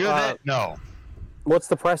What's the- agree with it? No. What's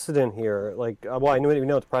the precedent here? Like, well, I didn't even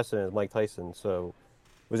know what the precedent is. Mike Tyson. So,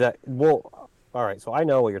 was that well? All right. So I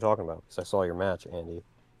know what you're talking about because I saw your match, Andy.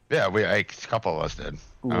 Yeah, a couple of us did. I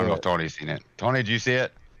don't know Yeah. if Tony's seen it. Tony, did you see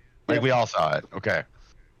it? Like we all saw it. Okay.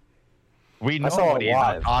 We know saw what it he's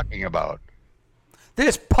live. talking about.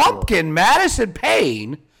 This pumpkin, Madison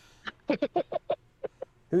Payne,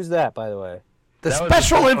 Who's that, by the way? the That was the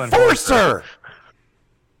special special enforcer.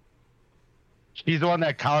 He's the one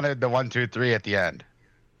that counted the 1, 2, 3 at the end.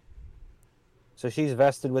 So she's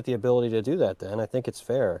vested with the ability to do that. Then I think it's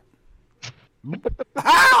fair.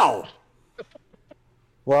 How?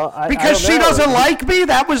 Well, Because I don't she know. doesn't like me?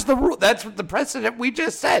 That was the rule. That's the precedent we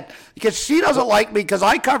just set. Because she doesn't like me because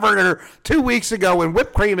I covered her 2 weeks ago in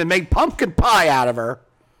whipped cream and made pumpkin pie out of her.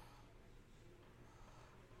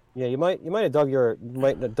 Yeah, you might have dug your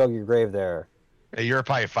grave there. Hey, you were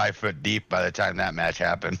probably 5 foot deep by the time that match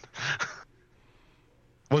happened.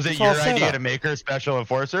 Was it It's your all set idea up. to make her special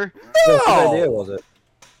enforcer? Whose No. idea was it?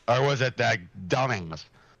 Or was it that dumbass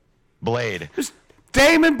Blade?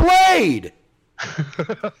 Damon Blade.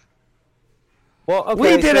 Well, okay, We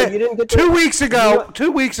did so it you didn't get 2 weeks ago. You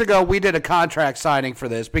 2 weeks ago, we did a contract signing for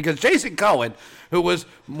this because Jason Cohen, who was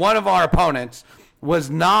one of our opponents, was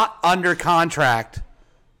not under contract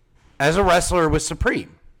as a wrestler with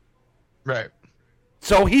Supreme. Right.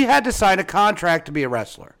 So he had to sign a contract to be a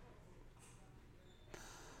wrestler.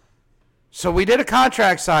 So we did a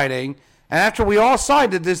contract signing, and after we all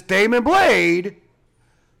signed it, this Damon Blade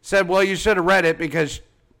said, well, you should have read it because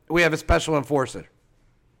we have a special enforcer.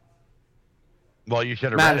 Well, you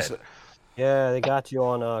should have read Madison. it. Yeah, they got you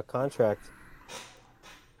on contract.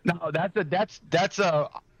 No, that's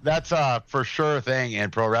a for sure thing in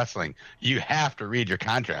pro wrestling. You have to read your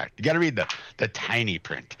contract. You got to read the tiny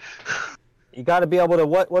print. You got to be able to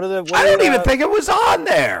what are the? What I are didn't the, even think it was on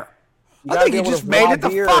there. you I gotta think be he able just to made it the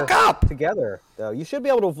voir fuck dire up. together. Though you should be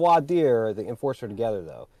able to voir dire the enforcer together.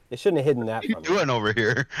 Though they shouldn't have hidden that What are you from you. doing over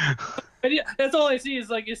here? And yeah, that's all I see is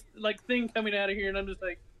like it's like thing coming out of here, and I'm just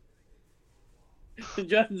like, and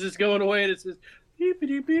Justin's just going away, and it says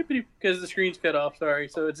beepity beepity because the screen's cut off. Sorry,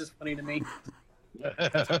 so it's just funny to me.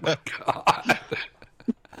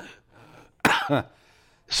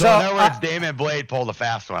 So in other words, Damon Blade pulled a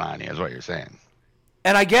fast one on you, is what you're saying.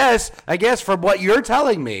 And I guess from what you're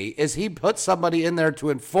telling me is he put somebody in there to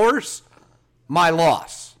enforce my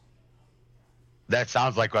loss. That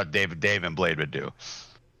sounds like what Damon Blade would do.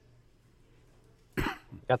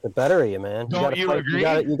 Got the better of you, man. Don't gotta you fight- agree?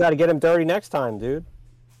 You got to get him dirty next time, dude.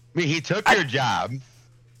 I mean, he took your job.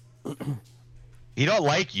 He don't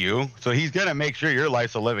like you, so he's gonna make sure your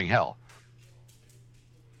life's a living hell.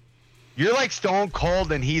 You're like Stone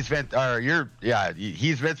Cold, and he's Vince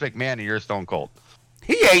McMahon, and you're Stone Cold.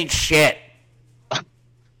 He ain't shit.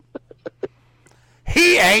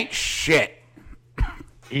 He ain't shit.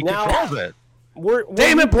 He Now- controls it. Were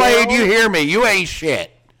Damon you Blade, down- you hear me? You ain't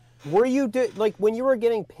shit. Were you like when you were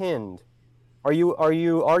getting pinned? Are you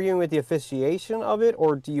arguing with the officiation of it,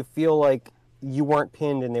 or do you feel like you weren't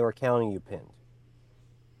pinned and they were counting you pinned?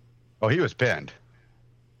 Oh, he was pinned.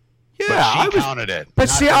 Yeah, But I she was. counted it. but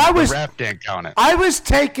not see, the, I the was- ref didn't count it. I was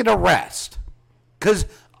taking a rest because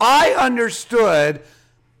I understood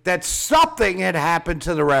that something had happened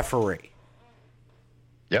to the referee.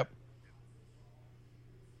 Yep.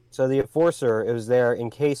 So the enforcer was there in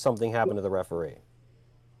case something happened to the referee.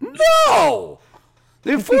 No,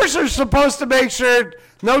 the enforcer's supposed to make sure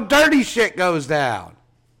no dirty shit goes down.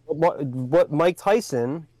 What Mike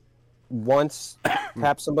Tyson once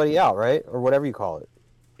tapped somebody out, right, or whatever you call it.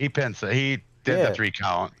 He pinned. He did Yeah. the 3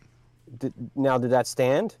 count. Did that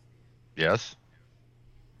stand? Yes.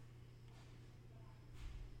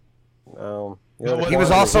 You're No, the He was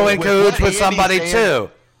one- also in With cahoots what with somebody Andy's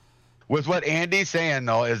too. With what Andy's saying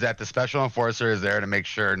though, is that the special enforcer is there to make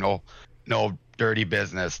sure no dirty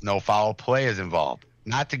business, no foul play is involved.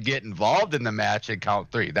 Not to get involved in the match and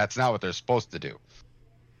count 3. That's not what they're supposed to do.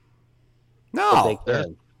 But No, they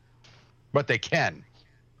can, But they can.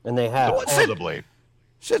 and they have. What's it? Supposedly.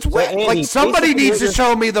 shit's wet. Andy, Like somebody basically needs to what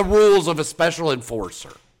show me the rules of a special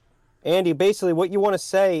enforcer. Andy, basically, what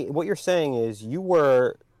you're saying is you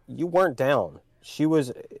weren't down. She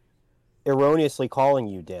was erroneously calling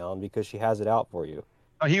you down because she has it out for you.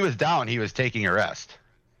 Oh, he was down. He was taking a rest.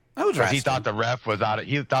 I was Because he resting. thought the ref was out of.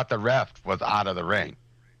 He thought the ref was out of the ring,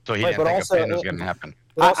 so he Right, didn't but think also- a pin was going to happen.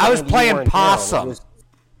 But also, I was Andy, you playing weren't down. possum.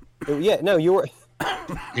 Yeah, no, you were.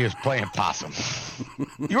 He was playing possum.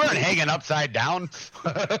 You weren't hanging upside down.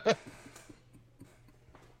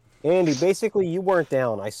 Andy, basically, you weren't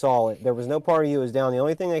down. I saw it. There was no part of you that was down. The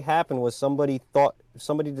only thing that happened was somebody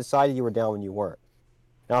decided you were down when you weren't.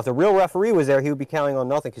 Now, if the real referee was there, he would be counting on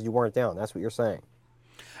nothing because you weren't down. That's what you're saying.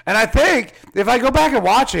 And I think if I go back and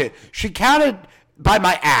watch it, she counted by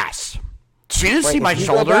my ass. She didn't see Right, my if you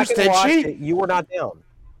go back shoulders, and did watch she? it, you were not down.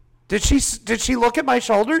 Did she look at my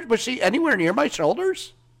shoulders? Was she anywhere near my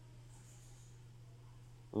shoulders?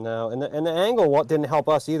 No, and the angle didn't help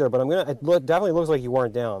us either. But definitely looks like you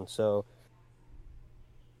weren't down. So.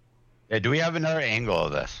 Yeah, do we have another angle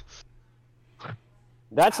of this?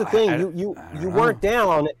 That's the thing. You weren't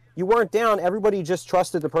down. You weren't down. Everybody just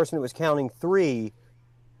trusted the person who was counting 3.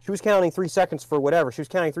 She was counting 3 seconds for whatever. She was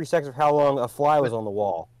counting 3 seconds for how long a fly was on the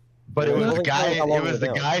wall. But it was the guy. It was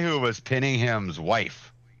the guy who was pinning him's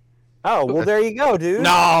wife. Oh well, there you go, dude.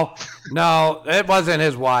 No, it wasn't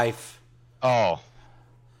his wife. Oh.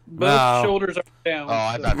 Both shoulders are down. Oh,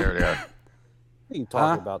 I thought they were there. What are you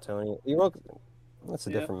talking about, Tony? That's a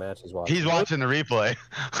different match he's watching. He's watching the replay.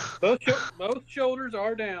 Both shoulders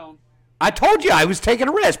are down. I told you I was taking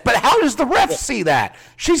a risk, but how does the ref see that?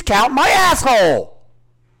 She's counting my asshole.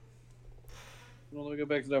 Well, let me go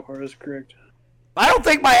back to that part. That's correct. I don't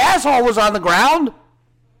think my asshole was on the ground.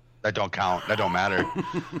 That don't count. That don't matter.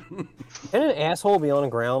 Can an asshole be on the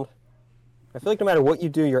ground? I feel like no matter what you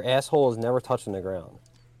do, your asshole is never touching the ground.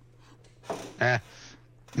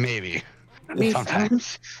 Maybe.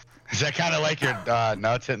 Sometimes. Is that kind of like your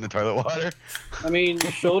nuts hitting the toilet water? I mean,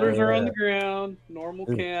 shoulders are on the ground, normal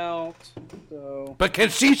count. So. But can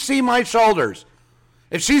she see my shoulders?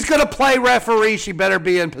 If she's going to play referee, she better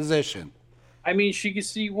be in position. I mean, she can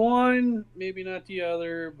see one, maybe not the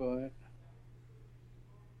other, but.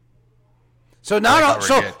 So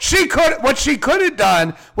what she could have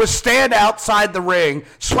done was stand outside the ring,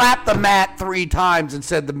 slap the mat 3 times, and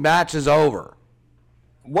said the match is over.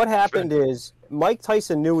 What happened is Mike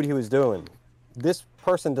Tyson knew what he was doing. This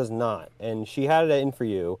person does not, and she had it in for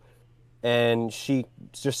you, and she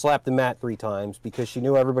just slapped the mat 3 times because she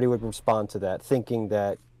knew everybody would respond to that, thinking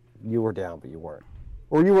that you were down, but you weren't,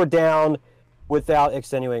 or you were down without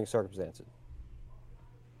extenuating circumstances.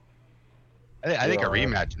 I think a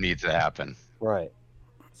rematch needs to happen. Right.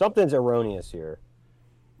 Something's erroneous here.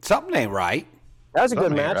 Something ain't right. That was a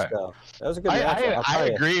good match, though. That was a good match. I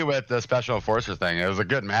agree with the Special Enforcer thing. It was a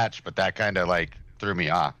good match, but that kind of like threw me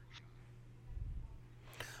off.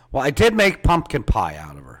 Well, I did make pumpkin pie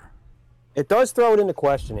out of her. It does throw it into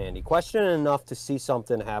question, Andy. Question enough to see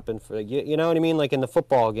something happen for you know what I mean? Like in the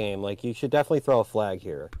football game, like you should definitely throw a flag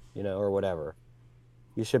here, or whatever.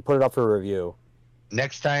 You should put it up for review.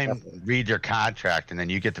 Next time, read your contract, and then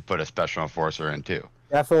you get to put a Special Enforcer in too.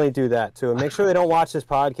 Definitely do that too, and make sure they don't watch this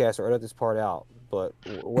podcast or edit this part out. But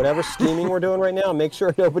whatever scheming we're doing right now, make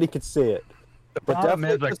sure nobody can see it. But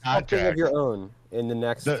definitely put something of your own in the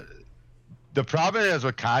next. The problem is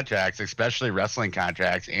with contracts, especially wrestling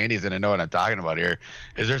contracts, Andy's going to know what I'm talking about here,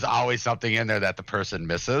 is there's always something in there that the person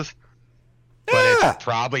misses. But it's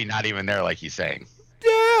probably not even there like he's saying.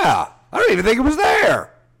 Yeah. I don't even think it was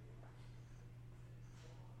there.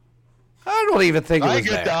 I don't even think it was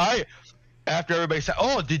there. After everybody said,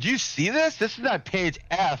 oh, did you see this? This is on page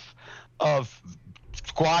F of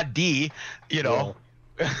Squad D, Yeah.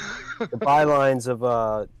 The bylines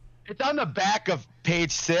of... It's on the back of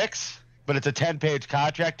page 6. But it's a 10-page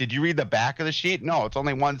contract. Did you read the back of the sheet? No, it's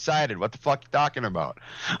only one-sided. What the fuck are you talking about?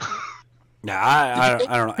 No, I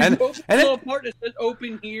don't know. And the little part that says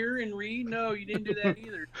open here and read? No, you didn't do that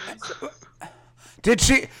either. Did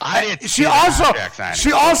she? I didn't she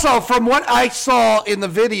also, from what I saw in the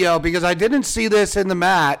video, because I didn't see this in the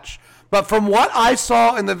match, but from what I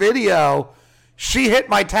saw in the video, she hit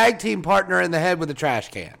my tag team partner in the head with a trash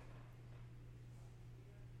can.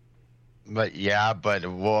 But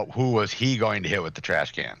who was he going to hit with the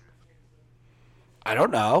trash can? I don't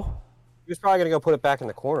know. He was probably going to go put it back in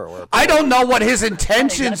the corner. I don't know what his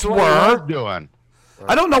intentions were. What he was doing.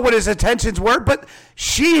 I don't know what his intentions were, but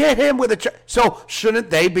she hit him with a so shouldn't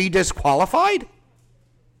they be disqualified?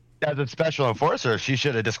 As a Special Enforcer, she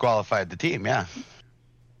should have disqualified the team, yeah.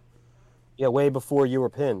 Yeah, way before you were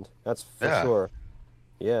pinned. That's for sure.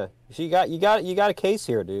 Yeah. You got a case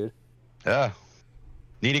here, dude. Yeah.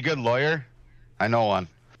 Need a good lawyer? I know one.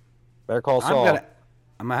 Better call Saul.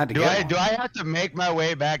 I'm gonna have to get one. Do I have to make my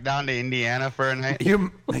way back down to Indiana for a night?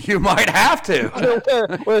 You might have to.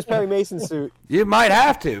 Wear his Perry Mason suit. You might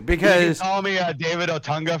have to because you can call me David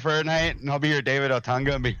Otunga for a night, and I'll be your David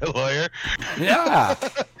Otunga and be your lawyer. Yeah.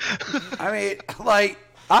 I mean,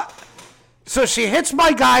 so she hits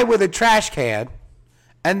my guy with a trash can,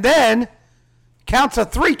 and then counts a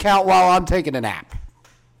 3 count while I'm taking a nap.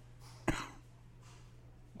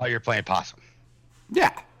 Oh, you're playing possum. Yeah,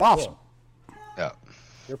 possum. Yeah.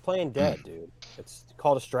 You're playing dead, dude. It's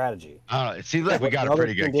called a strategy. I don't know. It seems like we got a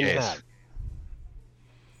pretty good case.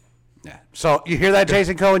 Yeah. So you hear that,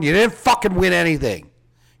 Jason Cohen? You didn't fucking win anything.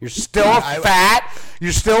 You're still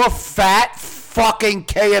You're still a fat fucking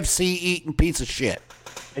KFC eating piece of shit.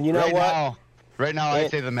 And you know what? Right now, I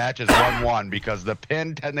say the match is 1-1 because the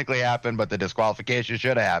pin technically happened, but the disqualification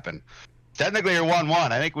should have happened. Technically, you're 1-1.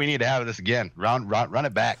 I think we need to have this again. Run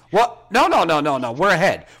it back. What? No. We're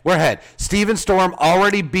ahead. Steven Storm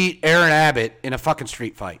already beat Aaron Abbott in a fucking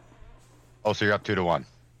street fight. Oh, so you're up 2-1.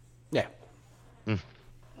 Yeah.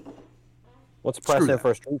 What's precedent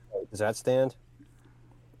for a street fight? Does that stand?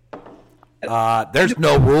 There's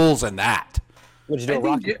no rules in that. Would you do I a think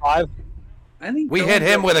Rocky it- Five? I think We hit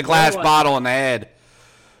him with a glass bottle in the head.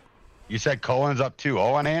 You said Cohen's up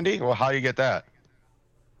 2-0 Andy? Well, how do you get that?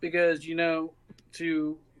 because because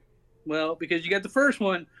you got the first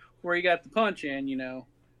one where he got the punch in,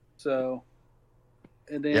 so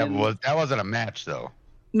and then Yeah, but that wasn't a match, though.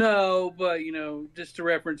 no, but just to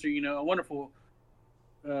reference a wonderful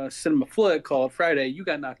cinema flick called Friday, you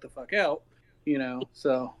got knocked the fuck out,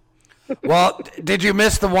 so. Well, did you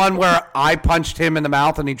miss the one where I punched him in the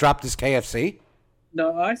mouth and he dropped his KFC?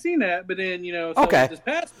 No, I seen that, but then Okay. this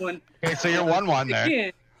past one. Okay, so you're 1-1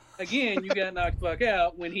 there. Again, you got knocked the fuck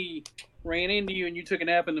out when he ran into you and you took a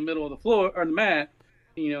nap in the middle of the floor or the mat,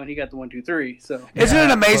 and he got the 1, 2, 3. So Isn't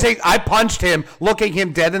it amazing? I punched him, looking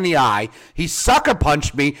him dead in the eye. He sucker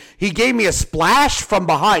punched me. He gave me a splash from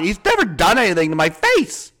behind. He's never done anything to my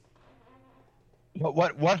face.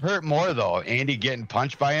 What hurt more, though? Andy getting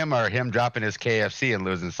punched by him or him dropping his KFC and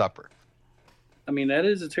losing supper? I mean, that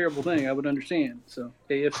is a terrible thing. I would understand. So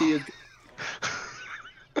KFC is.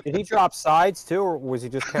 Did he drop sides too, or was he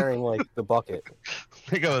just carrying like the bucket? I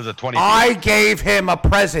think it was a 20. I gave him a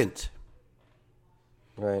present.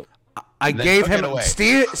 Right. I Then gave took it him away.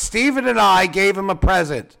 Steven and I gave him a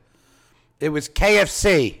present. It was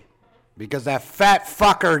KFC because that fat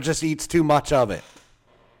fucker just eats too much of it.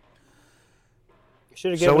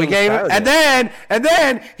 Should have So given we him gave him, Saturday. and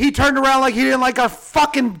then he turned around like he didn't like our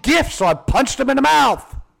fucking gift, so I punched him in the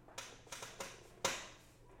mouth.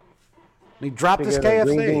 And he dropped his Should have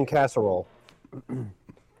given him a green bean KFC. casserole.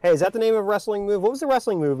 Hey, is that the name of wrestling move? What was the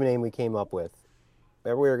wrestling move name we came up with?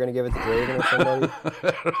 Remember we were going to give it to Draven or somebody?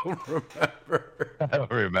 I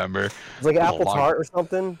don't remember. It's like apple tart or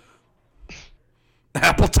something.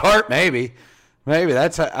 Apple tart, maybe.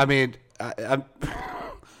 That's. I'm.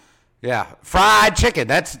 Yeah, fried chicken.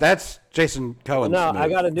 That's Jason Cohen's No, move. I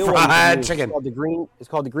got a new one. Fried chicken. It's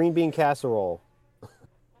called the green bean casserole.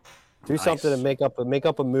 Do something to make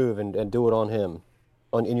up a move and do it on him,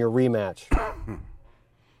 in your rematch.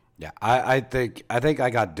 Yeah, I think I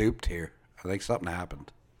got duped here. I think something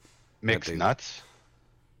happened. Mixed nuts.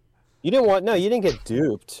 You didn't get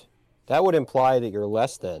duped. That would imply that you're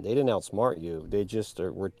less than. They didn't outsmart you. They just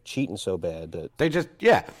were cheating so bad that They just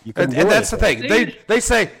and couldn't do that's the anything.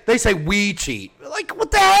 thing. They say we cheat. Like what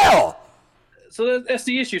the hell? So that's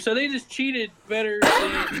the issue. So they just cheated better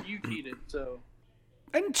than you cheated. So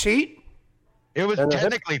I didn't cheat. It was And a hip-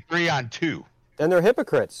 technically 3-on-2. and they're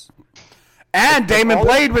hypocrites. And Damon all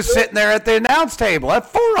Blade they was do- sitting there at the announce table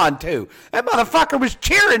at 4-on-2. That motherfucker was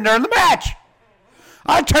cheering during the match.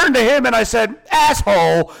 I turned to him and I said,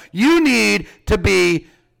 "Asshole, you need to be,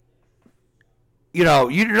 you're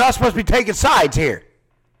not supposed to be taking sides here.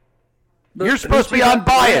 You're supposed to be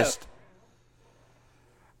unbiased."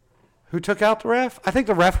 Who took out the ref? I think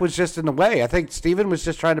the ref was just in the way. I think Steven was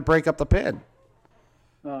just trying to break up the pin.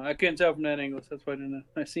 I couldn't tell from that angle. So that's why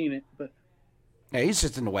I seen it. But Yeah, he's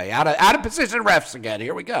just in the way. Out of position refs again.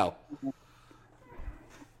 Here we go.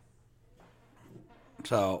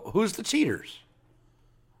 So, who's the cheaters?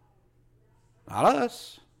 Not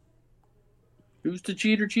us. who's the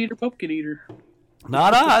cheater, pumpkin eater?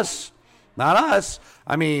 Not us. Not us.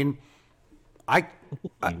 I mean, I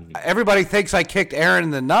everybody thinks I kicked Aaron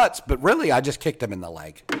in the nuts, but really I just kicked him in the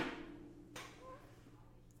leg.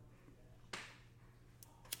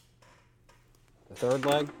 The third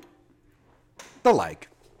leg. The leg.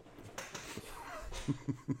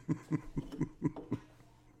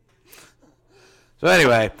 So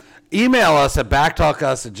anyway, email us at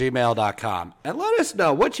backtalkus@gmail.com and let us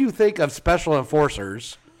know what you think of special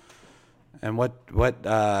enforcers and what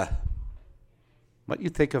you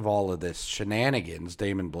think of all of this shenanigans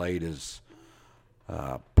Damon Blade is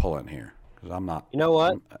pulling here. Because I'm not. You know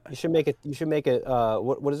what? You should make it.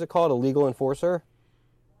 What is it called? A legal enforcer.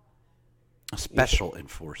 A special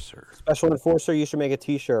enforcer. Special enforcer. You should make a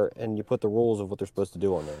T-shirt and you put the rules of what they're supposed to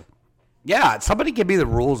do on there. Yeah, somebody give me the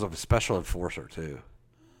rules of a special enforcer too.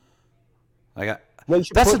 No, you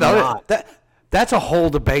should That's put another not. that's a whole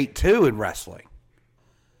debate too in wrestling.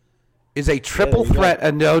 Is a triple you threat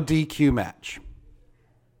a no DQ match?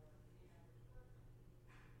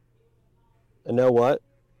 And know what?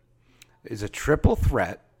 Is a triple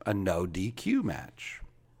threat a no DQ match?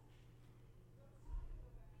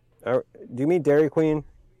 Do you mean Dairy Queen?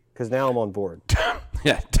 Because now I'm on board.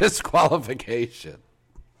 Yeah, disqualification.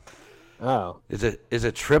 Oh. Is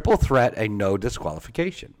a triple threat a no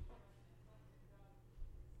disqualification?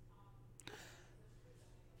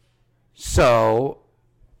 So,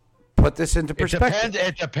 put this into perspective.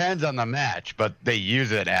 It depends on the match, but they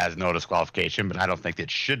use it as no disqualification. But I don't think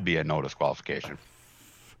it should be a no disqualification.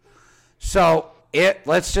 So,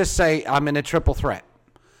 let's just say I'm in a triple threat.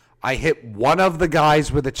 I hit one of the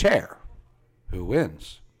guys with a chair. Who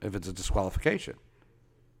wins if it's a disqualification?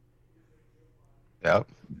 Yep.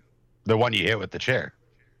 The one you hit with the chair.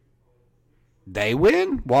 They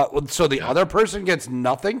win? What? So the other person gets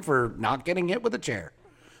nothing for not getting hit with a chair,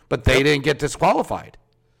 but they didn't get disqualified.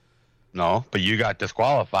 No, but you got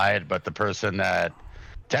disqualified. But the person that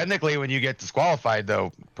technically, when you get disqualified,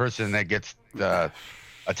 the person that gets the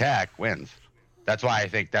attack wins. That's why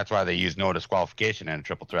they use no disqualification in a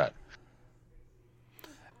triple threat.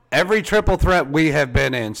 Every triple threat we have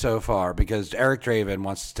been in so far, because Eric Draven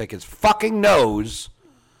wants to stick his fucking nose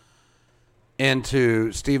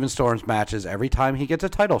into Steven Storm's matches every time he gets a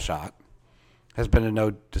title shot, has been a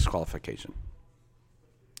no disqualification.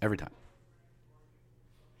 Every time.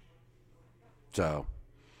 So,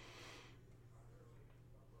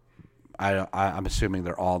 I'm assuming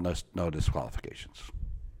they're all no disqualifications.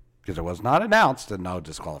 Because it was not announced a no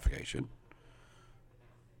disqualification.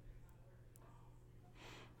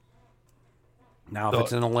 Now, if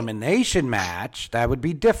it's an elimination match, that would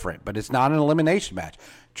be different. But it's not an elimination match.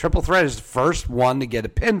 Triple threat is the first one to get a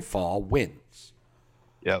pinfall wins.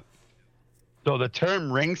 Yep. So the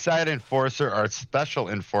term ringside enforcer or special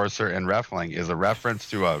enforcer in wrestling is a reference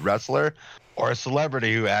to a wrestler or a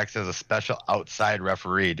celebrity who acts as a special outside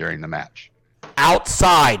referee during the match.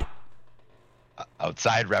 Outside.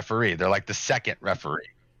 Outside referee. They're like the second referee.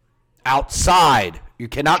 Outside. You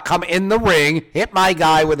cannot come in the ring, hit my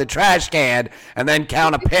guy with a trash can, and then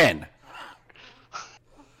count a pin.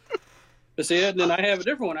 But see, and then I have a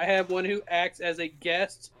different one. I have one who acts as a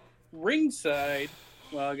guest ringside.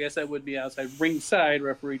 Well, I guess that would be outside ringside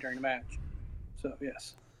referee during the match. So,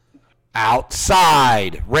 yes.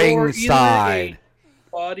 Outside. Ringside.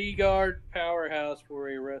 Bodyguard powerhouse for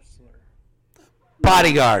a wrestler.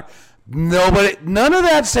 Bodyguard. None of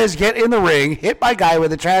that says get in the ring, hit my guy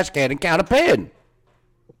with a trash can, and count a pin.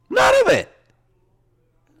 None of it.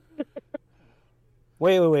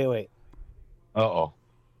 Wait. Uh-oh.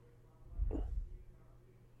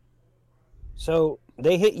 So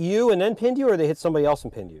they hit you and then pinned you, or they hit somebody else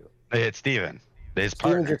and pinned you? They hit Steven. His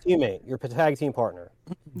Steven's partner. your teammate, your tag team partner.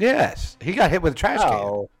 Yes. He got hit with a trash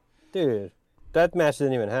can. Dude, that match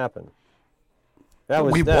didn't even happen.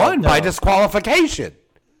 We won by disqualification.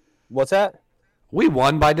 What's that? We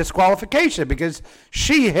won by disqualification because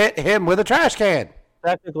she hit him with a trash can.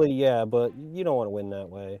 Technically, yeah, but you don't want to win that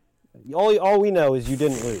way. All we know is you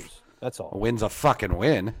didn't lose. That's all. A win's a fucking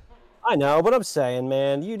win. I know, but I'm saying,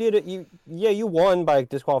 man, you did it. You won by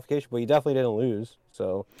disqualification, but you definitely didn't lose.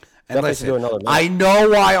 So, and listen, do another match. I know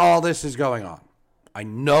why all this is going on. I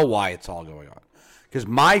know why it's all going on. Because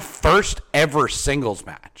my first ever singles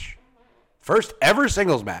match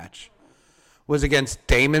was against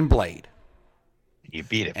Damon Blade. You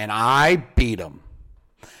beat him. And I beat him.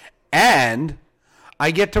 And I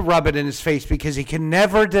get to rub it in his face because he can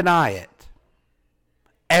never deny it.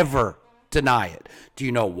 Ever deny it. Do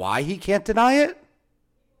you know why he can't deny it?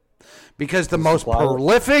 Because the most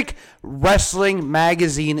prolific wrestling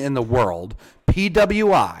magazine in the world,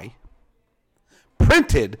 PWI,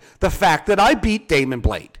 printed the fact that I beat Damon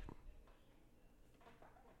Blade.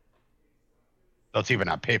 That's even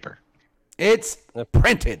on paper. It's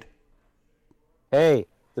printed. Hey,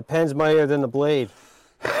 the pen's mightier than the blade.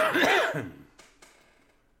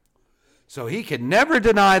 So he can never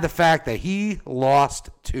deny the fact that he lost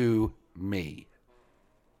to me.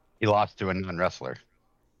 He lost to a non-wrestler.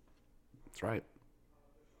 That's right.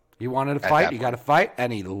 He wanted to fight. He got to fight,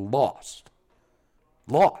 and he lost.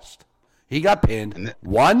 Lost. He got pinned.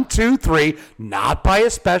 1, 2, 3. Not by a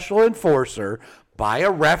special enforcer, by a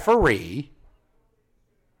referee.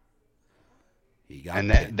 He got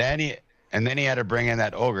pinned. Then he had to bring in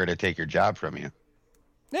that ogre to take your job from you.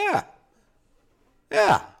 Yeah.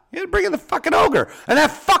 Yeah. He had to bring in the fucking ogre. And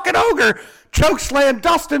that fucking ogre chokeslammed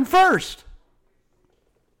Dustin first.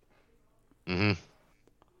 Mm-hmm.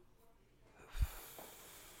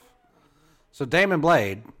 So Damon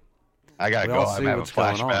Blade. I gotta go. I'm having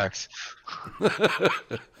flashbacks.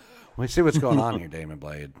 We see what's going on here, Damon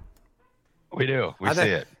Blade. We do. We see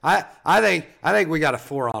it. I think we got a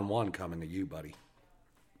 4-on-1 coming to you, buddy.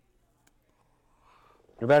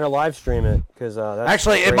 You better live stream it because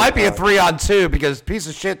actually it might be a 3-on-2 because piece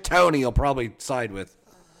of shit Tony will probably side with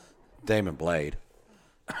Damon Blade.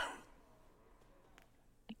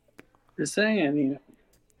 Just saying,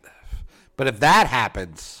 But if that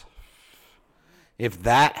happens, Do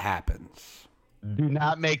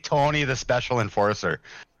not make Tony the special enforcer.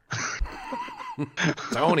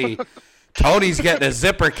 Tony's getting a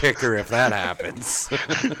zipper kicker if that happens.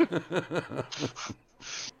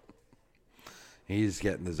 He's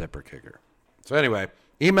getting the zipper kicker. So anyway,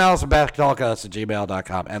 email us at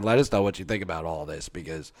backtalkus@gmail.com and let us know what you think about all this,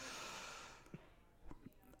 because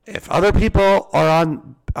if other people are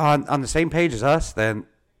on the same page as us, then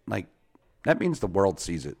like that means the world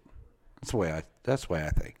sees it. That's the way I think.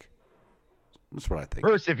 That's what I think.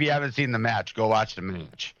 First, if you haven't seen the match, go watch the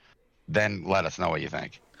match. Then let us know what you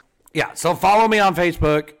think. Yeah, so follow me on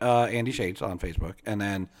Facebook, Andy Shades on Facebook, and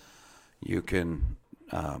then you can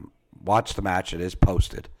watch the match. It is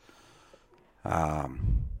posted.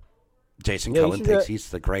 Jason Cohen thinks he's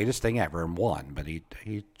the greatest thing ever and won, but he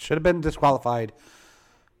should have been disqualified,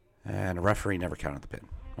 and a referee never counted the pin.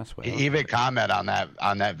 That's what. Even comment on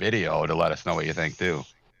that video to let us know what you think too.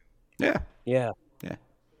 Yeah.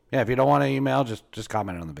 If you don't want to email, just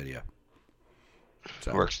comment on the video.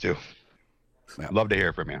 So. Works too. Yeah. Love to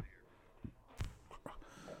hear from you.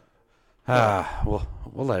 We'll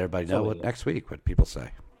let everybody know next week what people say.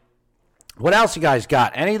 What else you guys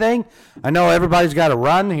got? Anything? I know everybody's got to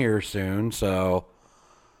run here soon, so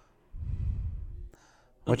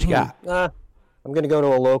what you got? I'm going to go to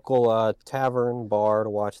a local tavern bar to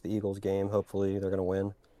watch the Eagles game. Hopefully they're going to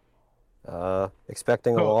win.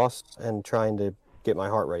 Expecting a loss and trying to get my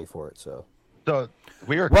heart ready for it. So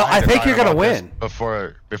we were. Well, I think you're going to win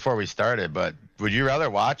before we started. But would you rather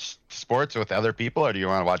watch sports with other people, or do you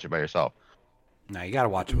want to watch it by yourself? No, you got to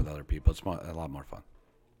watch it with other people. It's a lot more fun.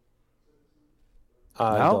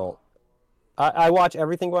 I don't. I watch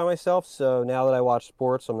everything by myself. So now that I watch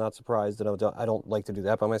sports, I'm not surprised that I don't like to do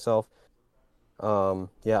that by myself. I'm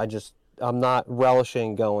not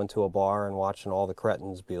relishing going to a bar and watching all the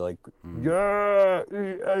cretins be like, yeah,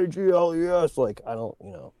 E-A-G-L-E-S. Like, I don't,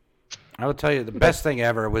 I will tell you, the best thing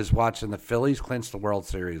ever was watching the Phillies clinch the World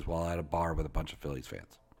Series while at a bar with a bunch of Phillies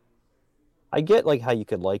fans. I get, like, how you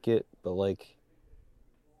could like it, but, like,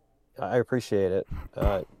 I appreciate it.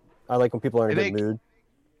 I like when people are in a good mood.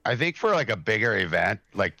 I think for, like, a bigger event,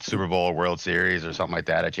 like Super Bowl or World Series or something like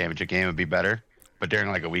that, a championship game would be better. But during,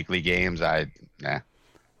 like, a weekly games, nah.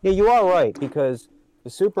 Yeah, you are right, because the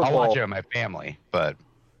Super Bowl... I'll watch it with my family, but...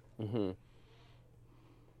 Mm-hmm.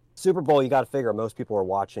 Super Bowl, you got to figure most people are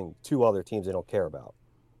watching two other teams they don't care about.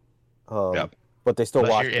 Yep. But they still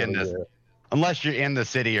watch it. Unless you're in the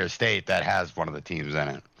city or state that has one of the teams in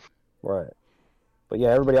it. Right. But yeah,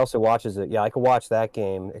 everybody else who watches it, yeah, I could watch that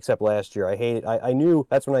game, except last year. I hated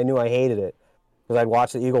that's when I knew I hated it, because I'd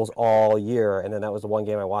watched the Eagles all year, and then that was the one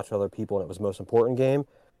game I watched with other people, and it was the most important game.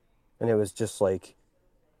 And it was just like...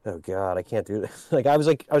 Oh God, I can't do this. I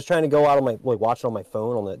was trying to go out on my watch it on my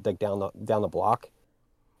phone on the down the block.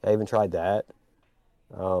 I even tried that.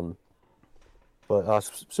 But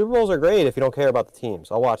Super Bowls are great if you don't care about the teams.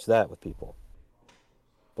 I'll watch that with people.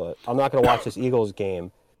 But I'm not going to watch this Eagles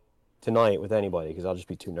game tonight with anybody because I'll just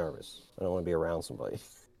be too nervous. I don't want to be around somebody.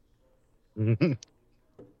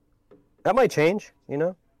 That might change,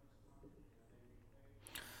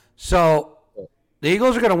 So the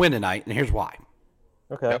Eagles are going to win tonight, and here's why.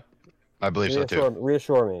 Okay. Yep. I believe so too.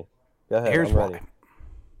 Reassure me. Go ahead. Here's why.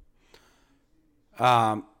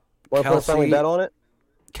 Want to put a friendly bet on it?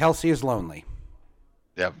 Kelsey is lonely.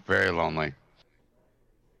 Yep, very lonely.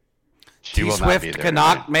 T Swift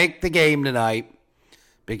cannot make the game tonight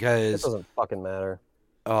because it doesn't fucking matter.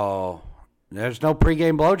 Oh, there's no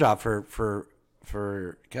pregame blowjob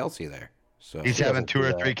for Kelsey there. So he's having 2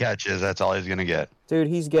 or 3 catches. That's all he's gonna get. Dude,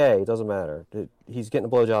 he's gay. It doesn't matter. He's getting a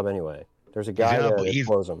blowjob anyway. There's a guy there that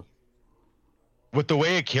blows him. With the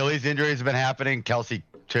way Achilles injuries have been happening, Kelsey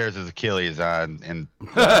tears his Achilles in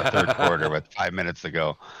the third quarter with 5 minutes to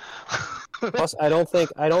go. Plus, I don't think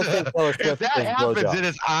Taylor Swift if that happens, it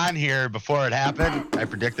is on here before it happened. I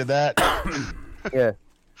predicted that. Yeah.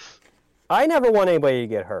 I never want anybody to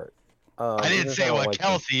get hurt. I didn't say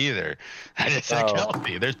Kelsey either. I just said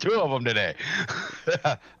Kelsey. There's 2 of them today.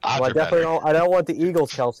 I don't want the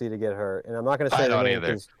Eagles Kelsey to get hurt, and I'm not going to say the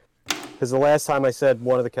name because the last time I said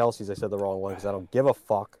one of the Kelseys, I said the wrong one because I don't give a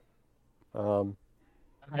fuck.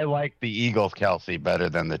 I like the Eagles Kelsey better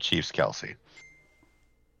than the Chiefs Kelsey.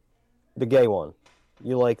 The gay one.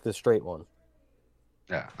 You like the straight one.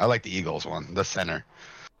 Yeah, I like the Eagles one, the center.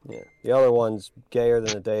 Yeah, the other one's gayer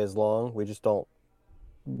than the day is long. We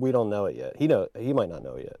don't know it yet. He might not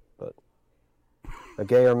know it yet, but a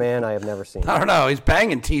gayer man I have never seen. I don't know. He's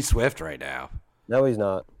banging T Swift right now. No, he's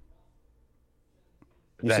not.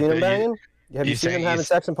 You seen him banging? Have you seen him having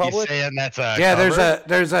sex in public? He's saying that's a yeah. cover?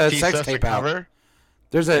 There's a sex T-Swift's tape out. cover?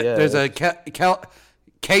 There's a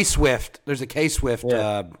K Swift. There's a K Swift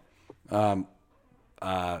home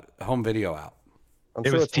video out.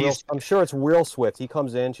 I'm sure it's real Swift. He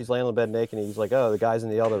comes in, she's laying on the bed naked, and he's like, "Oh, the guy's in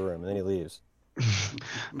the other room," and then he leaves.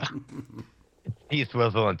 T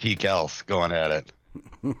Swizzle and T Kels going at it.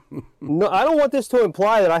 No, I don't want this to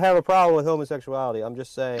imply that I have a problem with homosexuality. I'm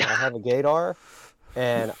just saying I have a gaydar,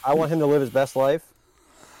 and I want him to live his best life.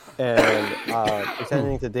 And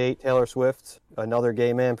pretending to date Taylor Swift, another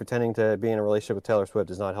gay man pretending to be in a relationship with Taylor Swift,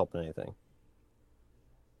 does not help in anything.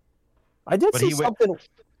 I did see something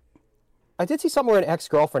where an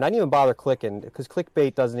ex-girlfriend. I didn't even bother clicking because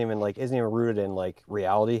clickbait isn't even rooted in like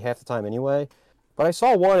reality half the time anyway. But I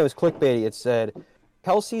saw one. It was clickbaity. It said,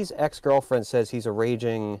 Kelsey's ex-girlfriend says he's a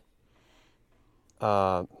raging.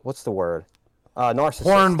 What's the word? Narcissist.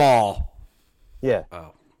 Hornball. Yeah.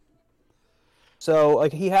 Oh. So,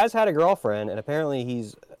 like, he has had a girlfriend, and apparently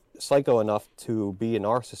he's psycho enough to be a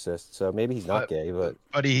narcissist. So maybe he's not gay,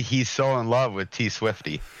 but he's so in love with T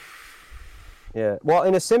Swifty. Yeah. Well,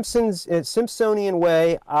 in a Simpsonian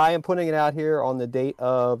way, I am putting it out here on the date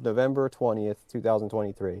of November 20th,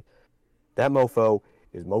 2023. That mofo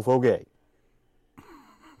is mofo gay.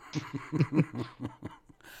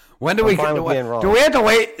 When do we get do we have to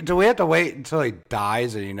wait? Do we have to wait until he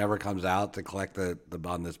dies and he never comes out to collect the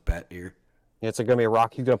on this bet here? Yeah, it's gonna be a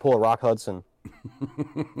rock. He's gonna pull a Rock Hudson.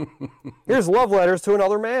 Here's love letters to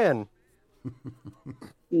another man.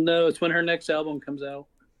 No, it's when her next album comes out.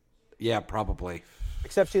 Yeah, probably.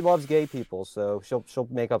 Except she loves gay people, so she'll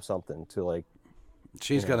make up something to like.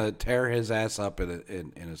 She's gonna tear his ass up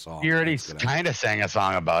in a song. He already kind of sang a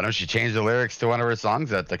song about him. She changed the lyrics to one of her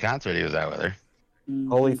songs at the concert he was at with her.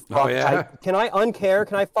 Holy fuck! Oh, yeah? Can I uncare?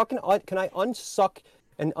 Can I unsuck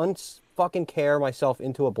and unfucking care myself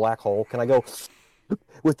into a black hole? Can I go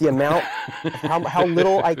with the amount how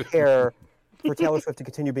little I care for Taylor Swift to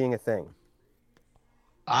continue being a thing?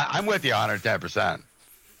 I'm with you 110%.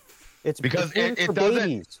 It's because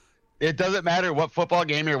it doesn't matter what football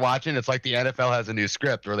game you're watching. It's like the NFL has a new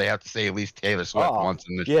script where they have to say at least Taylor Swift once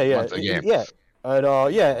a game. Yeah,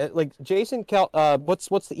 and like Jason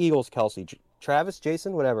what's the Eagles Kelsey? Travis,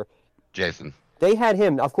 Jason, whatever. Jason. They had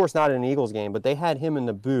him, of course, not in an Eagles game, but they had him in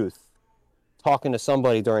the booth talking to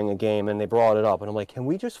somebody during a game, and they brought it up, and I'm like, can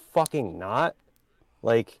we just fucking not?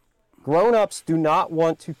 Like, grown-ups do not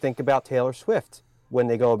want to think about Taylor Swift when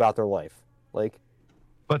they go about their life. Like.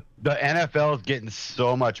 But the NFL is getting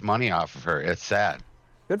so much money off of her. It's sad.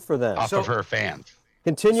 Good for them. Off of her fans.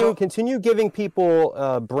 Continue giving people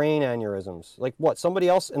brain aneurysms. Like what? Somebody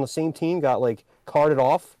else in the same team got like carted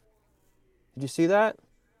off. Did you see that?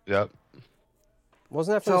 Yep.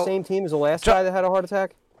 Wasn't that for the same team as the last guy that had a heart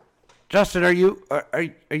attack? Justin, are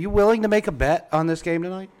you willing to make a bet on this game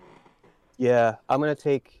tonight? Yeah, I'm gonna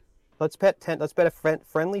take. Let's bet a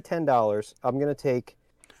friendly $10. I'm gonna take.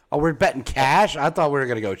 Oh, we're betting cash? I thought we were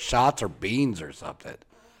gonna go shots or beans or something.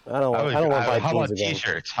 I don't want to buy How beans about again.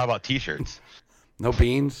 T-shirts? How about T-shirts? No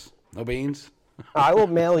beans. No beans. I will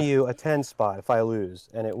mail you a 10 spot if I lose,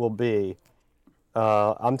 and it will be.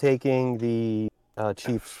 I'm taking the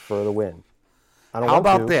Chiefs for the win. How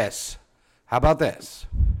about this?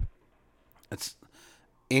 Let's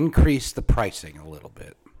increase the pricing a little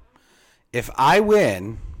bit. If I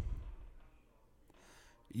win,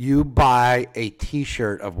 you buy a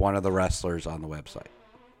T-shirt of one of the wrestlers on the website.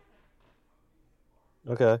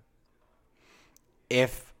 Okay.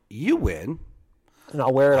 If you win, and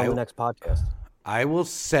I'll wear it on the next podcast. I will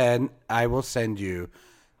send you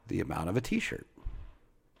the amount of a T-shirt.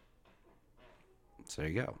 So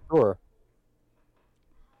there you go.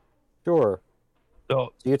 Sure.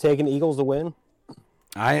 So you're taking the Eagles to win?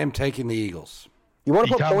 I am taking the Eagles. You want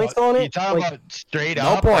to put points on it? You talking about straight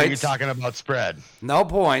up, or are you talking about spread? No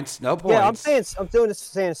points. Yeah, I'm saying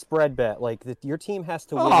a spread bet. Like your team has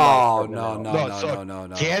to win. Oh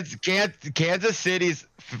no. Kansas City's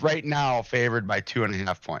right now favored by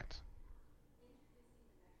 2.5 points.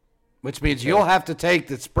 Which means you'll have to take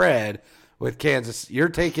the spread with Kansas. You're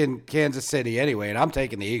taking Kansas City anyway, and I'm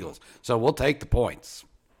taking the Eagles. So we'll take the points.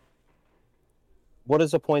 What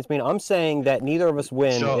does the points mean? I'm saying that neither of us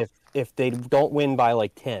win if they don't win by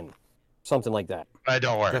like 10, something like that.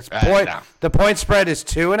 Don't worry. The point spread is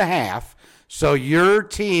 2.5, so your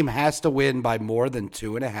team has to win by more than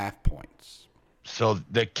 2.5 points. So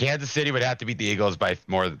the Kansas City would have to beat the Eagles by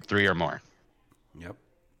more than 3 or more. Yep.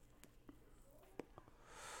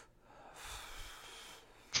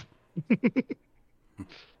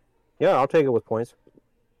 Yeah, I'll take it with points.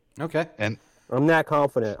 Okay. And I'm that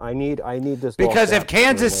confident. I need this. Because if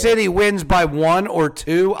Kansas City wins by 1 or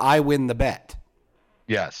 2, I win the bet.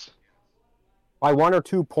 Yes. By 1 or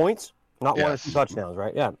 2 points? Not one or Yes. two touchdowns,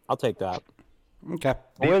 right? Yeah, I'll take that. Okay.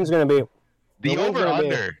 The win's going to be... The win's gonna be-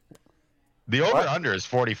 over-under. The over-under is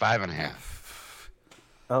 45.5. I don't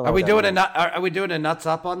know Are what we that doing means. are we doing a nuts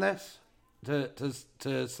up on this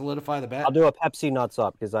to solidify the bet? I'll do a Pepsi nuts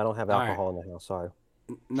up because I don't have All right. alcohol in the house. Sorry.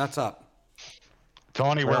 Nuts up.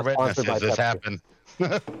 Tony, We're we're not sponsored witnesses. by This Pepsi.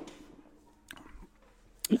 happened.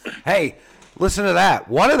 Hey, listen to that.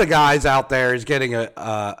 One of the guys out there is getting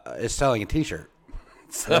is selling a T-shirt.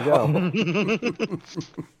 There you go.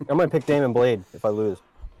 I'm going to pick Damon Blade if I lose.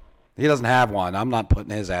 He doesn't have one. I'm not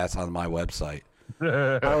putting his ass on my website.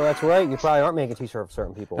 Oh, that's right. You probably aren't making t-shirts for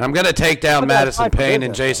certain people. And I'm going to take down But that's Madison fine for Payne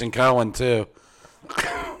and business, Jason Cohen too.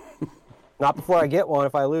 Not before I get one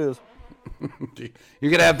if I lose. You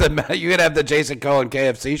could have the Jason Cohen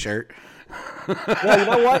KFC shirt. No, you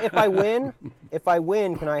know what? If I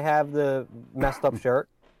win, can I have the messed up shirt?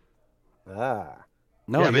 Ah.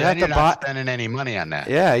 No, Yeah, you but have then to you're buy. not spending any money on that.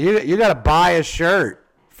 Yeah, you got to buy a shirt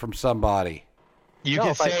from somebody. You No,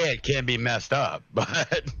 can if I- say it can be messed up,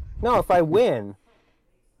 but No, if I win.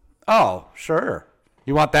 Oh, sure.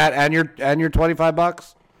 You want that and your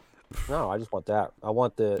 $25? No, I just want that. I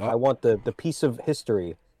want Oh. the piece of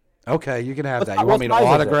history. Okay, you can have What that. si- You want what me to size is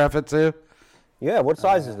it? autograph it too? Yeah, what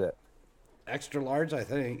size is it? Extra large, I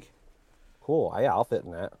think. Cool. Yeah, I'll fit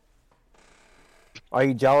in that. Are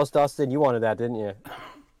you jealous, Dustin? You wanted that, didn't you?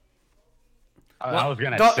 I was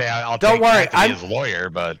gonna don't- say I'll don't take worry, that to be his lawyer,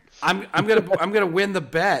 but I'm gonna win the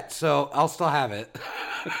bet, so I'll still have it.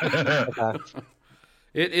 Okay.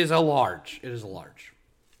 It is a large. It is a large.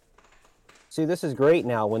 See, this is great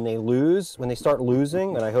now. When they start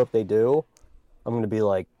losing, and I hope they do, I'm going to be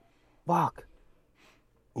like, fuck.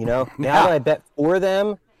 You know, now that I bet for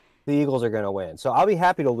them, the Eagles are going to win. So I'll be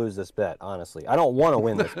happy to lose this bet, honestly. I don't want to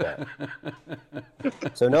win this bet.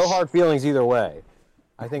 So no hard feelings either way.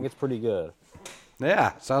 I think it's pretty good.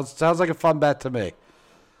 Yeah, sounds like a fun bet to me.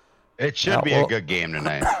 it should be well- a good game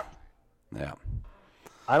tonight. Yeah.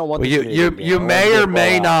 I don't want Well, this to be a good game. I want it to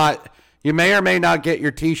be a blowout. you may or may not get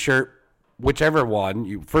your T-shirt, whichever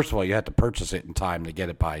one. First of all, you have to purchase it in time to get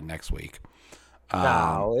it by next week.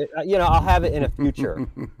 No, I'll have it in a future.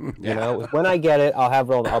 You know, when I get it, I'll be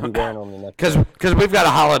wearing it on the next. Because we've got a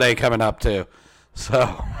holiday coming up too, so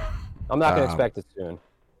I'm not going to expect it soon.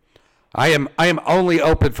 I am only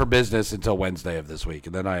open for business until Wednesday of this week,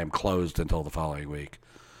 and then I am closed until the following week.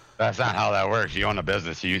 That's not how that works. You own a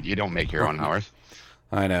business. You don't make your own hours.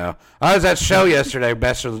 I know. I was at a show yesterday.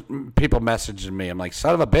 People messaging me. I'm like,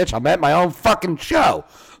 son of a bitch, I'm at my own fucking show.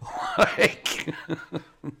 Like,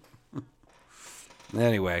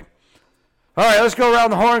 anyway. All right, let's go around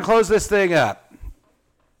the horn and close this thing up.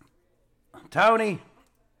 Tony,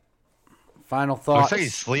 final thoughts. Looks like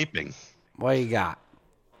he's sleeping. What you got?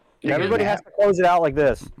 Everybody has to close it out like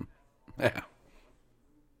this. Yeah.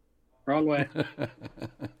 Wrong way.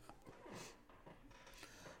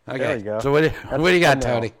 Okay. There you go. So what do you got,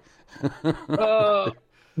 thumbnail. Tony?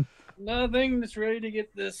 Nothing. Just ready to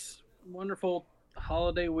get this wonderful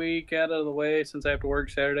holiday week out of the way since I have to work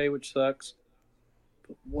Saturday, which sucks.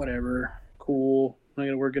 But whatever. Cool. I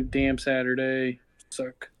gotta work a damn Saturday.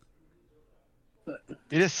 Suck. But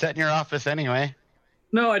You just sit in your office anyway.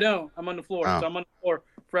 no, I don't. I'm on the floor. Oh. So I'm on the floor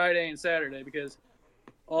Friday and Saturday because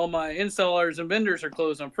all my installers and vendors are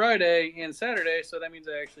closed on Friday and Saturday. So that means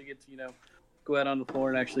I actually get to, go out on the floor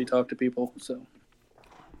and actually talk to people. So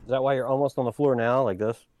Is that why you're almost on the floor now, like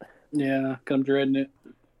this? yeah, 'cause I'm dreading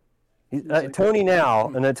it. Tony now,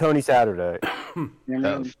 and then Tony Saturday.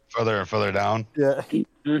 Further and further down. Yeah.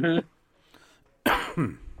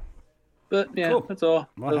 But yeah, Cool. that's all.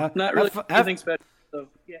 Well, So, have- not really have- anything special. So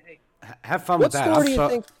yay. Have fun What with that. store I'm do you so-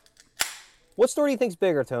 think? What store do you think's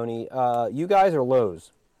bigger, Tony? You guys or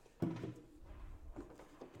Lowe's?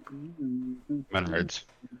 Menards.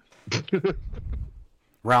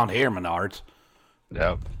 Round here, Menards.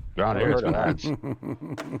 Yep. Around Never here, it's heard of that.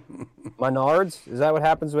 Menards. Menards? Is that what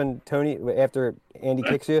happens when after Andy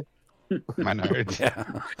kicks you? Menards. Yeah.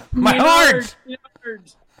 Menards.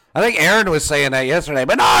 Menards. I think Aaron was saying that yesterday.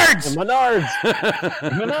 Menards. Menards.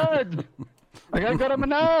 Menards. I gotta go to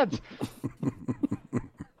Menards.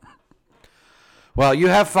 Well, you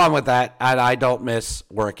have fun with that, and I don't miss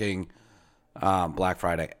working Black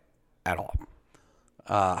Friday at all.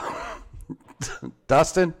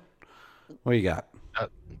 Dustin, what you got?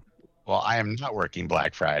 Well, I am not working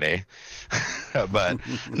Black Friday, but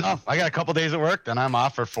no, I got a couple days at work, then I'm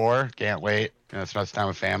off for 4. Can't wait. Spend time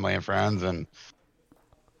with family and friends and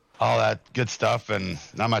all that good stuff, and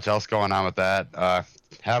not much else going on with that.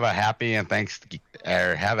 Have a happy Thanksgiving,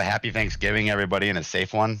 everybody, and a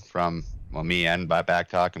safe one from me and by Back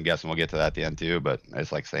Talk. I'm guessing we'll get to that at the end too, but I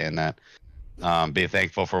just like saying that. Be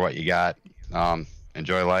thankful for what you got.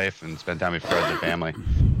 Enjoy life and spend time with friends and family.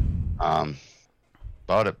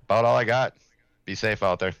 About all I got. Be safe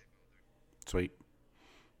out there. Sweet.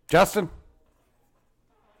 Justin?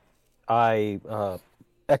 I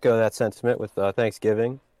echo that sentiment with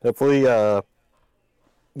Thanksgiving. Hopefully,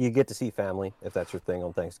 you get to see family if that's your thing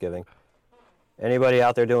on Thanksgiving. Anybody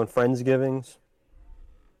out there doing Friendsgivings?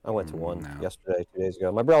 I went to one yesterday, 2 days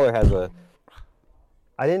ago. My brother has a.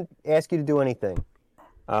 I didn't ask you to do anything.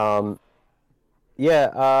 I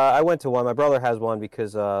went to one. My brother has one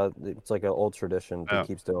because it's like an old tradition he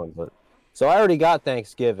keeps doing. But so I already got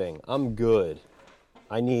Thanksgiving. I'm good.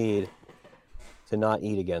 I need to not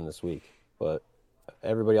eat again this week, but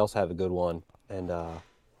everybody else have a good one. And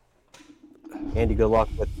Andy, good luck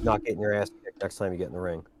with not getting your ass kicked next time you get in the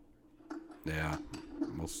ring. Yeah,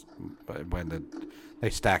 when they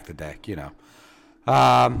stack the deck, you know.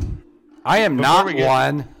 I am not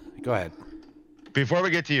one. Go ahead. Before we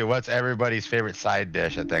get to you, what's everybody's favorite side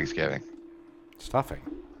dish at Thanksgiving? Stuffing.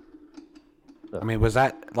 I mean, was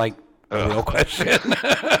that like a real question?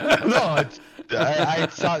 No, I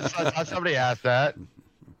saw somebody ask that.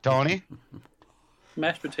 Tony?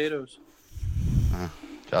 Mashed potatoes.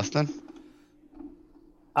 Justin?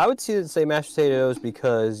 I would say mashed potatoes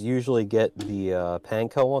because you usually get the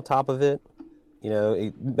panko on top of it. You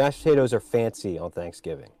know, mashed potatoes are fancy on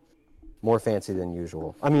Thanksgiving. More fancy than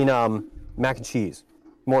usual. I mean, mac and cheese.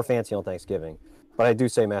 More fancy on Thanksgiving. But I do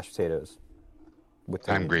say mashed potatoes.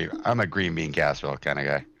 I'm a green bean casserole kind of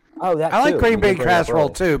guy. Oh, that I like too. green bean casserole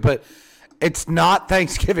too, but it's not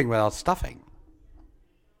Thanksgiving without stuffing.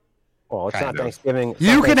 Well, it's Kind not of. Thanksgiving. It's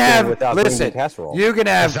You not can Thanksgiving have without green listen. bean casserole. You can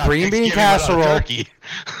have It's not green bean Thanksgiving without casserole. turkey.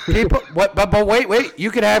 People, what? But wait.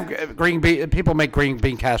 You can have green bean. People make green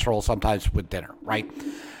bean casserole sometimes with dinner, right?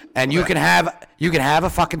 And you can have a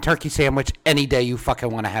fucking turkey sandwich any day you fucking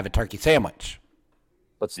want to have a turkey sandwich.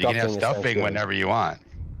 But You can have is stuffing Thanksgiving. whenever you want.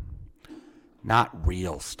 Not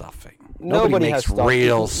real stuffing. Nobody makes has stuffing.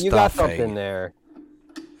 real You got stuffing. something there.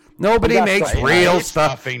 Nobody You got makes stuffing. real I eat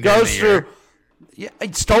stuff. stuffing during Goes the through. year. Yeah,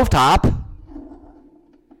 it's stovetop.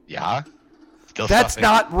 Yeah. Still That's stuffing.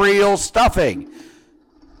 not real stuffing.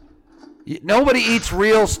 Nobody eats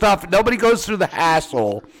real stuff. Nobody goes through the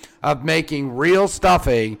hassle of making real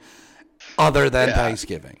stuffing other than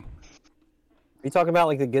Thanksgiving. Are you talking about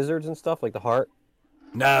like the gizzards and stuff, like the heart?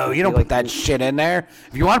 No, you don't put that shit in there.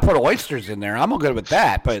 If you want to put oysters in there, I'm all good with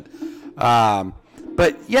that. But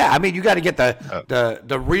yeah, I mean, you got to get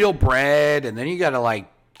the real bread, and then you got to like,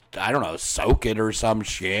 I don't know, soak it or some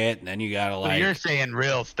shit, and then you got to So like. you're saying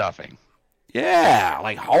real stuffing. Yeah,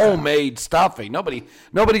 like homemade stuffing. Nobody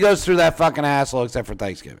goes through that fucking hassle except for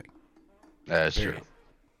Thanksgiving. That's true.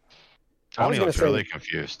 I was Tony gonna looks say- really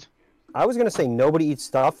confused. I was gonna say nobody eats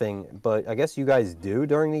stuffing, but I guess you guys do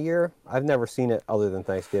during the year. I've never seen it other than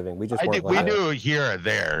Thanksgiving. We just We weren't do here or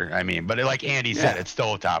there. I mean, but like Andy said, it's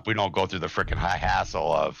stovetop. We don't go through the freaking high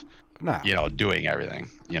hassle of, doing everything.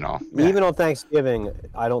 Even on Thanksgiving,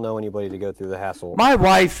 I don't know anybody to go through the hassle. My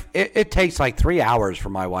wife, it takes like 3 hours for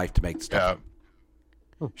my wife to make stuff.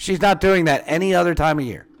 She's not doing that any other time of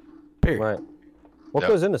year. Period. Right. What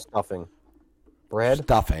goes into stuffing? Bread?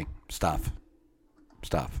 Stuffing. Stuff.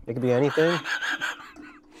 It could be anything.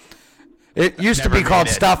 It used to be called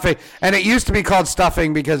stuffing, and it used to be called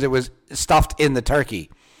stuffing because it was stuffed in the turkey.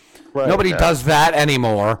 Right. Nobody does that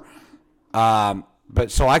anymore. But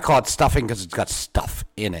so I call it stuffing because it's got stuff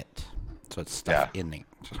in it. So it's stuff in it.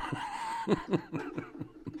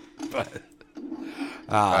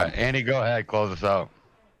 Andy, go ahead, close us out.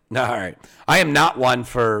 All right. I am not one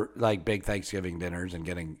for like big Thanksgiving dinners and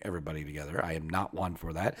getting everybody together. I am not one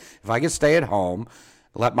for that. If I could stay at home,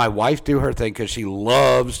 let my wife do her thing because she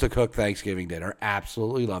loves to cook Thanksgiving dinner,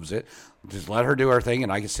 absolutely loves it. Just let her do her thing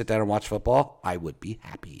and I can sit down and watch football. I would be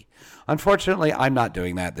happy. Unfortunately, I'm not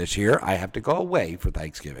doing that this year. I have to go away for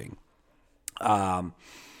Thanksgiving.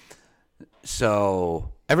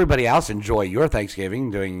 So everybody else enjoy your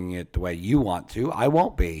Thanksgiving, doing it the way you want to. I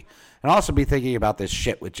won't be. And I'll also be thinking about this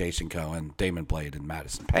shit with Jason Cohen, Damon Blade, and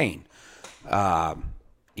Madison Payne.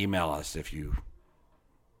 Email us if you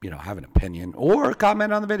have an opinion or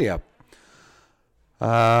comment on the video.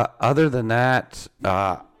 Other than that,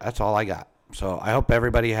 that's all I got. So I hope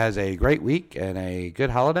everybody has a great week and a good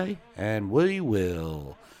holiday, and we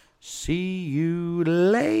will see you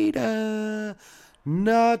later.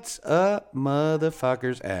 Nuts up,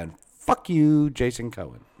 motherfuckers, and fuck you, Jason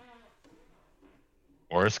Cohen.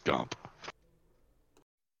 Forrest Gump.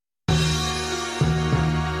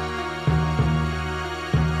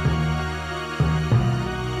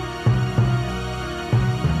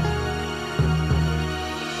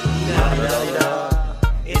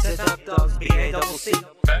 It's a tough dog's B-A-double-C.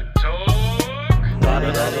 Back talk.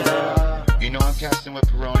 You know I'm casting with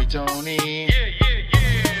Pepperoni Tony. Yeah.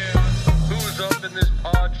 Who's up in this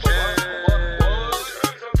pod shed?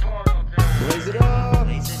 Raise it up.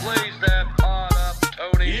 Blaze that pod up,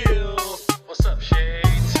 Tony. What's up,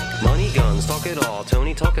 Shades? Money, guns, talk it all.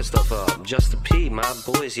 Tony talking stuff up. Just a P, my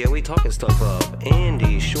boys, yeah, we talking stuff up.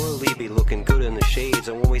 Andy surely be looking good in the shades.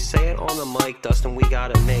 And when we say it on the mic, Dustin, we got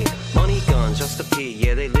it made. Money, guns, just a P,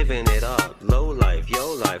 yeah, they living it up. Low life,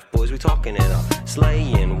 yo life, boys, we talking it up.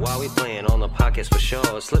 Slaying while we playing on the podcast for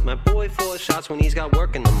sure. Slip my boy 4 shots when he's got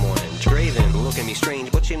work in the morning. Draven, look at me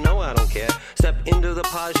strange, but you know I don't care. Step into the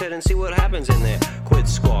pod shed and see what happens in there. Quit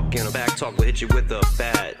squawking, a back talk will hit you with a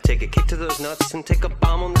bat. Take a kick to those nuts and take a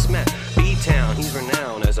bomb on this mat. B-Town, he's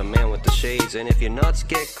renowned as a man with the shades. And if your nuts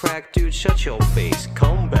get cracked, dude, shut your face.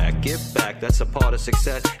 Come back, give back, that's a part of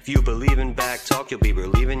success. If you believe in back talk, you'll be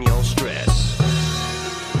relieving your stress.